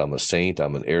 God says I'm a saint.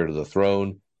 I'm an heir to the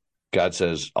throne. God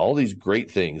says all these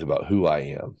great things about who I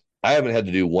am. I haven't had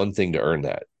to do one thing to earn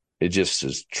that. It just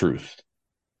is truth.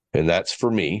 And that's for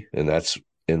me. And that's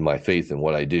in my faith in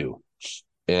what I do.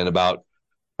 And about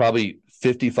probably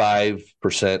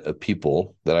 55% of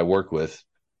people that I work with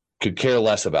could care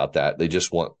less about that. They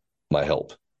just want my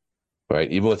help, right?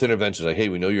 Even with interventions, like, hey,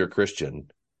 we know you're a Christian,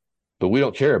 but we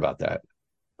don't care about that.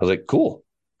 I was like, cool,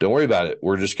 don't worry about it.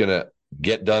 We're just going to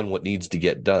get done what needs to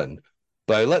get done.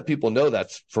 But I let people know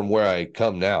that's from where I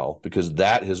come now, because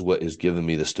that is what has given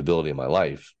me the stability in my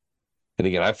life. And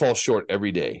again, I fall short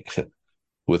every day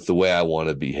with the way I want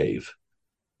to behave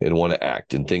and want to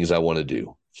act and things I want to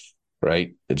do,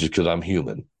 right? It's just because I'm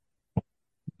human.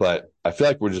 But I feel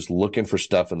like we're just looking for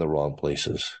stuff in the wrong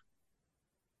places.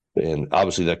 And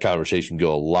obviously that conversation can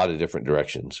go a lot of different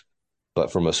directions.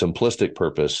 But from a simplistic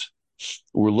purpose,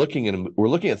 we're looking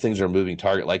at things that are a moving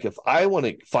target. Like if I want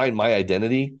to find my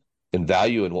identity and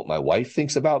value in what my wife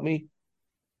thinks about me,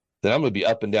 then I'm going to be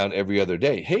up and down every other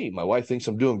day. Hey, my wife thinks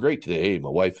I'm doing great today. Hey, my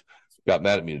wife got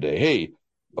mad at me today. Hey,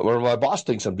 or my boss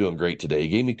thinks I'm doing great today. He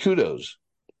gave me kudos.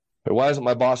 Or why isn't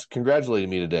my boss congratulating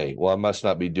me today? Well, I must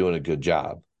not be doing a good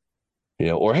job.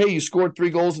 Or hey, you scored 3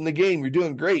 goals in the game. You're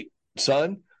doing great,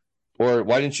 son. Or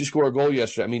why didn't you score a goal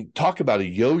yesterday? I mean, talk about a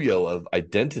yo-yo of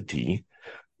identity.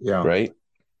 Yeah. Right.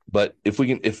 But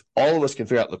if all of us can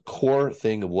figure out the core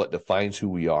thing of what defines who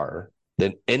we are,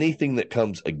 then anything that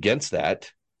comes against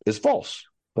that is false.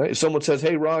 Right? If someone says,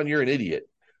 hey, Ron, you're an idiot.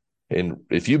 And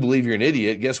if you believe you're an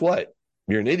idiot, guess what?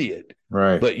 You're an idiot.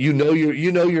 Right. But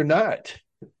you're not.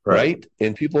 Right.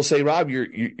 And people say, Rob,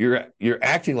 you're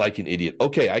acting like an idiot.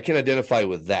 Okay, I can identify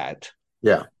with that.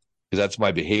 Yeah. Because that's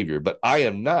my behavior. But I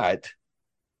am not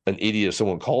an idiot if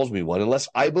someone calls me one, unless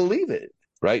I believe it.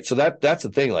 Right. So that's the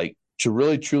thing, like, to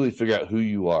really truly figure out who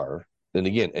you are. And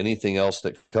again, anything else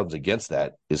that comes against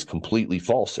that is completely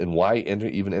false. And why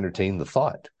even entertain the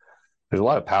thought? There's a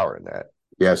lot of power in that.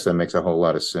 Yes, that makes a whole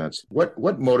lot of sense.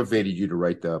 What motivated you to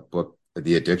write the book,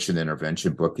 the Addiction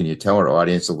Intervention book? Can you tell our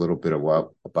audience a little bit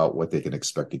about what they can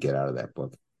expect to get out of that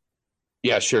book?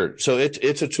 Yeah, sure. So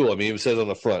it's a tool. I mean, it says on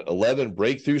the front, 11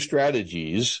 breakthrough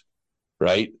strategies,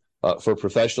 right, for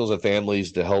professionals and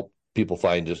families to help people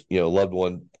find just, loved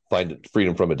one, find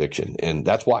freedom from addiction. And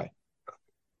that's why.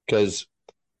 Because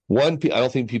one, I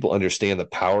don't think people understand the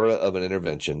power of an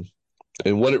intervention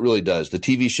and what it really does. The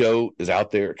TV show is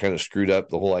out there. It kind of screwed up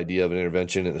the whole idea of an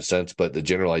intervention in a sense, but the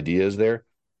general idea is there.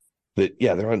 That,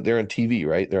 yeah, they're on TV,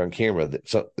 right? They're on camera.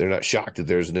 So they're not shocked that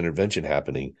there's an intervention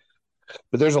happening.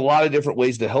 But there's a lot of different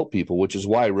ways to help people, which is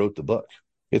why I wrote the book.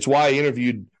 It's why I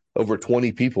interviewed over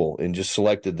 20 people and just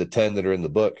selected the 10 that are in the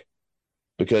book,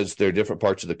 because they're different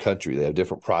parts of the country. They have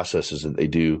different processes that they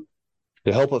do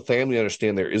to help a family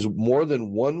understand there is more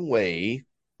than one way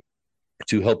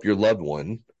to help your loved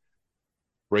one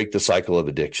break the cycle of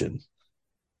addiction.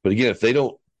 But again, if they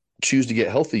don't choose to get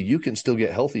healthy, you can still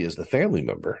get healthy as the family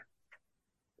member.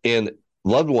 And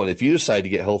loved one, if you decide to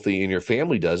get healthy and your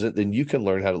family doesn't, then you can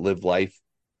learn how to live life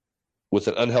with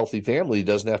an unhealthy family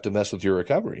that doesn't have to mess with your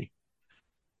recovery.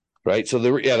 Right. So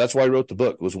that's why I wrote the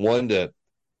book, was one, to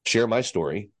share my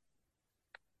story,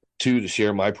 two, to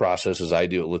share my process as I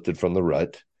do it, Lifted from the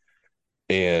Rut,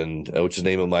 and which is the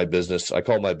name of my business. I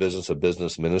call my business a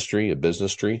business ministry, a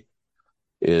business tree.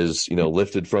 Is,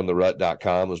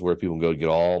 liftedfromtherut.com is where people can go to get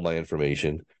all my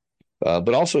information.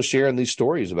 But also sharing these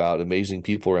stories about amazing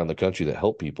people around the country that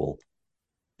help people.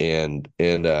 And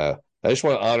I just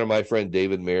want to honor my friend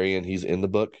David Marion. He's in the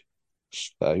book.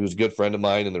 He was a good friend of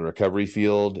mine in the recovery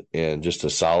field and just a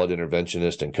solid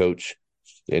interventionist and coach.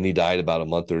 And he died about a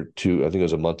month or two, I think it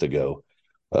was a month ago,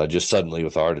 just suddenly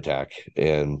with a heart attack.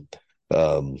 And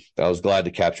I was glad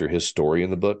to capture his story in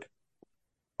the book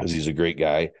because he's a great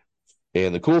guy.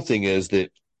 And the cool thing is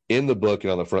that in the book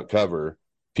and on the front cover,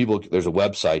 there's a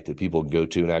website that people can go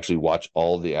to and actually watch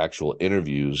all the actual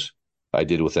interviews I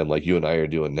did with them, like you and I are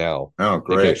doing now. Oh,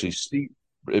 great. They can actually see,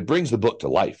 it brings the book to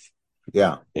life.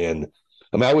 Yeah. And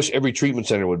I mean, I wish every treatment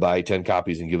center would buy 10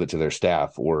 copies and give it to their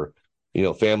staff, or,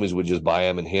 families would just buy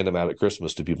them and hand them out at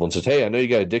Christmas to people and says, hey, I know you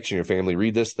got addiction in your family,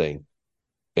 read this thing.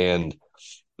 And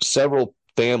several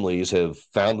families have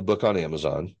found the book on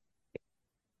Amazon,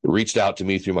 reached out to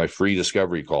me through my free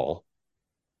discovery call,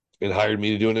 and hired me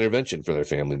to do an intervention for their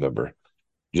family member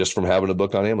just from having a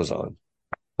book on Amazon.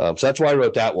 So that's why I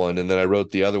wrote that one. And then I wrote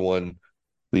the other one,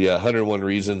 the 101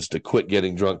 Reasons to Quit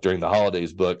Getting Drunk During the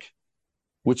Holidays book,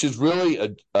 which is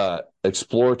really a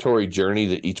exploratory journey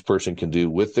that each person can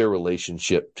do with their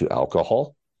relationship to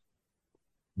alcohol.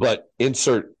 But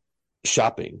insert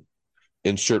shopping,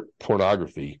 insert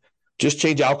pornography, just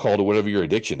change alcohol to whatever your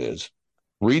addiction is.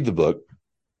 Read the book.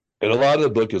 And a lot of the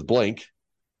book is blank,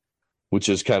 which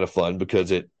is kind of fun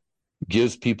because it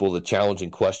gives people the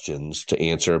challenging questions to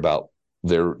answer about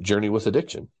their journey with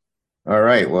addiction. All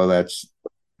right. Well, that's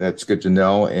good to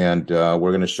know. And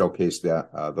we're going to showcase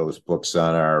those books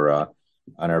on our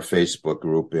Facebook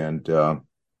group and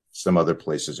some other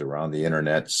places around the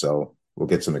internet. So we'll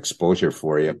get some exposure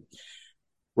for you.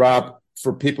 Rob,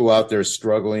 for people out there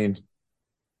struggling,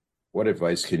 what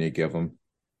advice can you give them?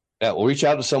 Yeah, well, reach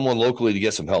out to someone locally to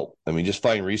get some help. I mean, just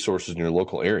find resources in your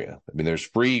local area. I mean, there's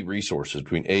free resources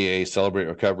between AA, Celebrate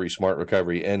Recovery, Smart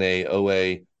Recovery, NA,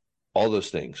 OA, all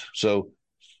those things. So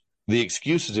the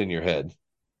excuse is in your head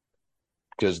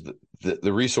because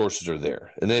the resources are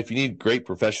there. And then if you need great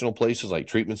professional places like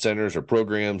treatment centers or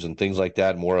programs and things like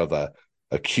that, more of a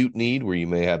acute need where you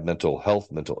may have mental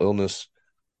health, mental illness,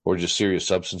 or just serious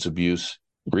substance abuse,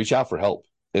 reach out for help.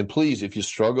 And please, if you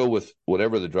struggle with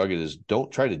whatever the drug it is,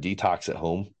 don't try to detox at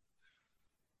home.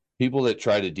 People that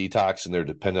try to detox and they're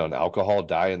dependent on alcohol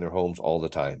die in their homes all the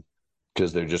time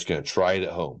because they're just going to try it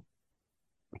at home.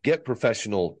 Get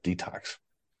professional detox,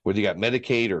 whether you got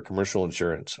Medicaid or commercial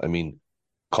insurance. I mean,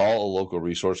 call a local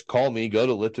resource. Call me. Go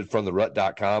to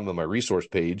liftedfromtherut.com on my resource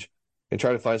page and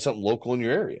try to find something local in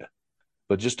your area.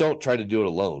 But just don't try to do it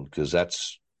alone because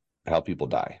that's how people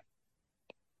die.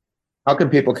 How can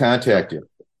people contact you?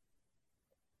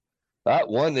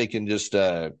 One, they can just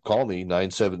call me,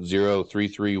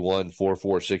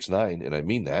 970-331-4469, and I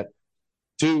mean that.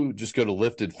 Two, just go to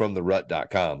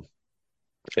liftedfromtherut.com.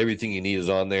 Everything you need is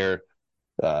on there.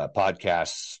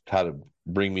 Podcasts, how to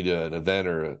bring me to an event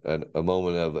or a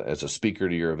moment as a speaker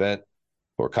to your event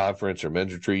or conference or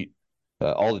men's retreat.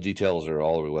 All the details are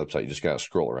all over the website. You just got to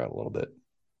scroll around a little bit.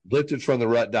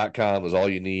 Liftedfromtherut.com is all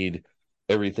you need.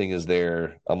 Everything is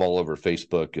there. I'm all over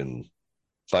Facebook, and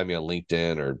find me on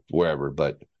LinkedIn or wherever.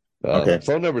 But Okay.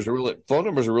 phone numbers are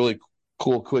really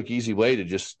cool, quick, easy way to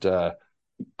just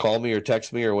call me or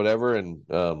text me or whatever, and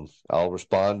I'll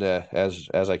respond as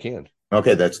I can.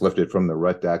 Okay, that's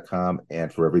liftedfromtherut.com.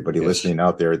 And for everybody listening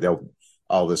out there,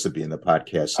 all this will be in the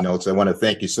podcast notes. I want to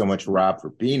thank you so much, Rob, for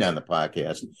being on the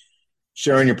podcast,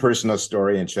 sharing your personal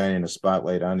story and shining a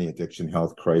spotlight on the addiction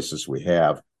health crisis we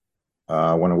have.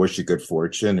 I want to wish you good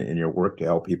fortune in your work to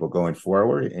help people going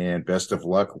forward, and best of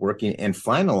luck working and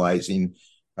finalizing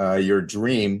your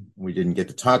dream. We didn't get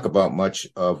to talk about much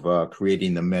of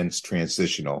creating the men's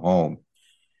transitional home.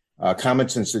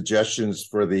 Comments and suggestions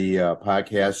for the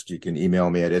podcast, you can email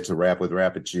me at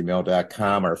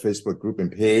itsawrapwithrap@gmail.com. Our Facebook group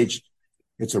and page,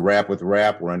 It's a Rap with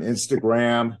Rap. We're on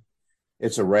Instagram.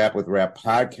 It's a Rap with Rap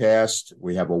podcast.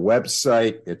 We have a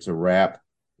website. It's a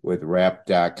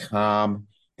rapwithrap.com.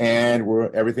 And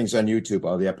everything's on YouTube.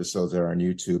 All the episodes are on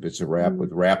YouTube. It's a Rap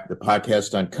with Rap, the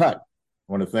podcast uncut. I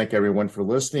want to thank everyone for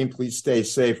listening. Please stay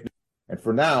safe. And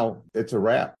for now, it's a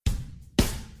wrap.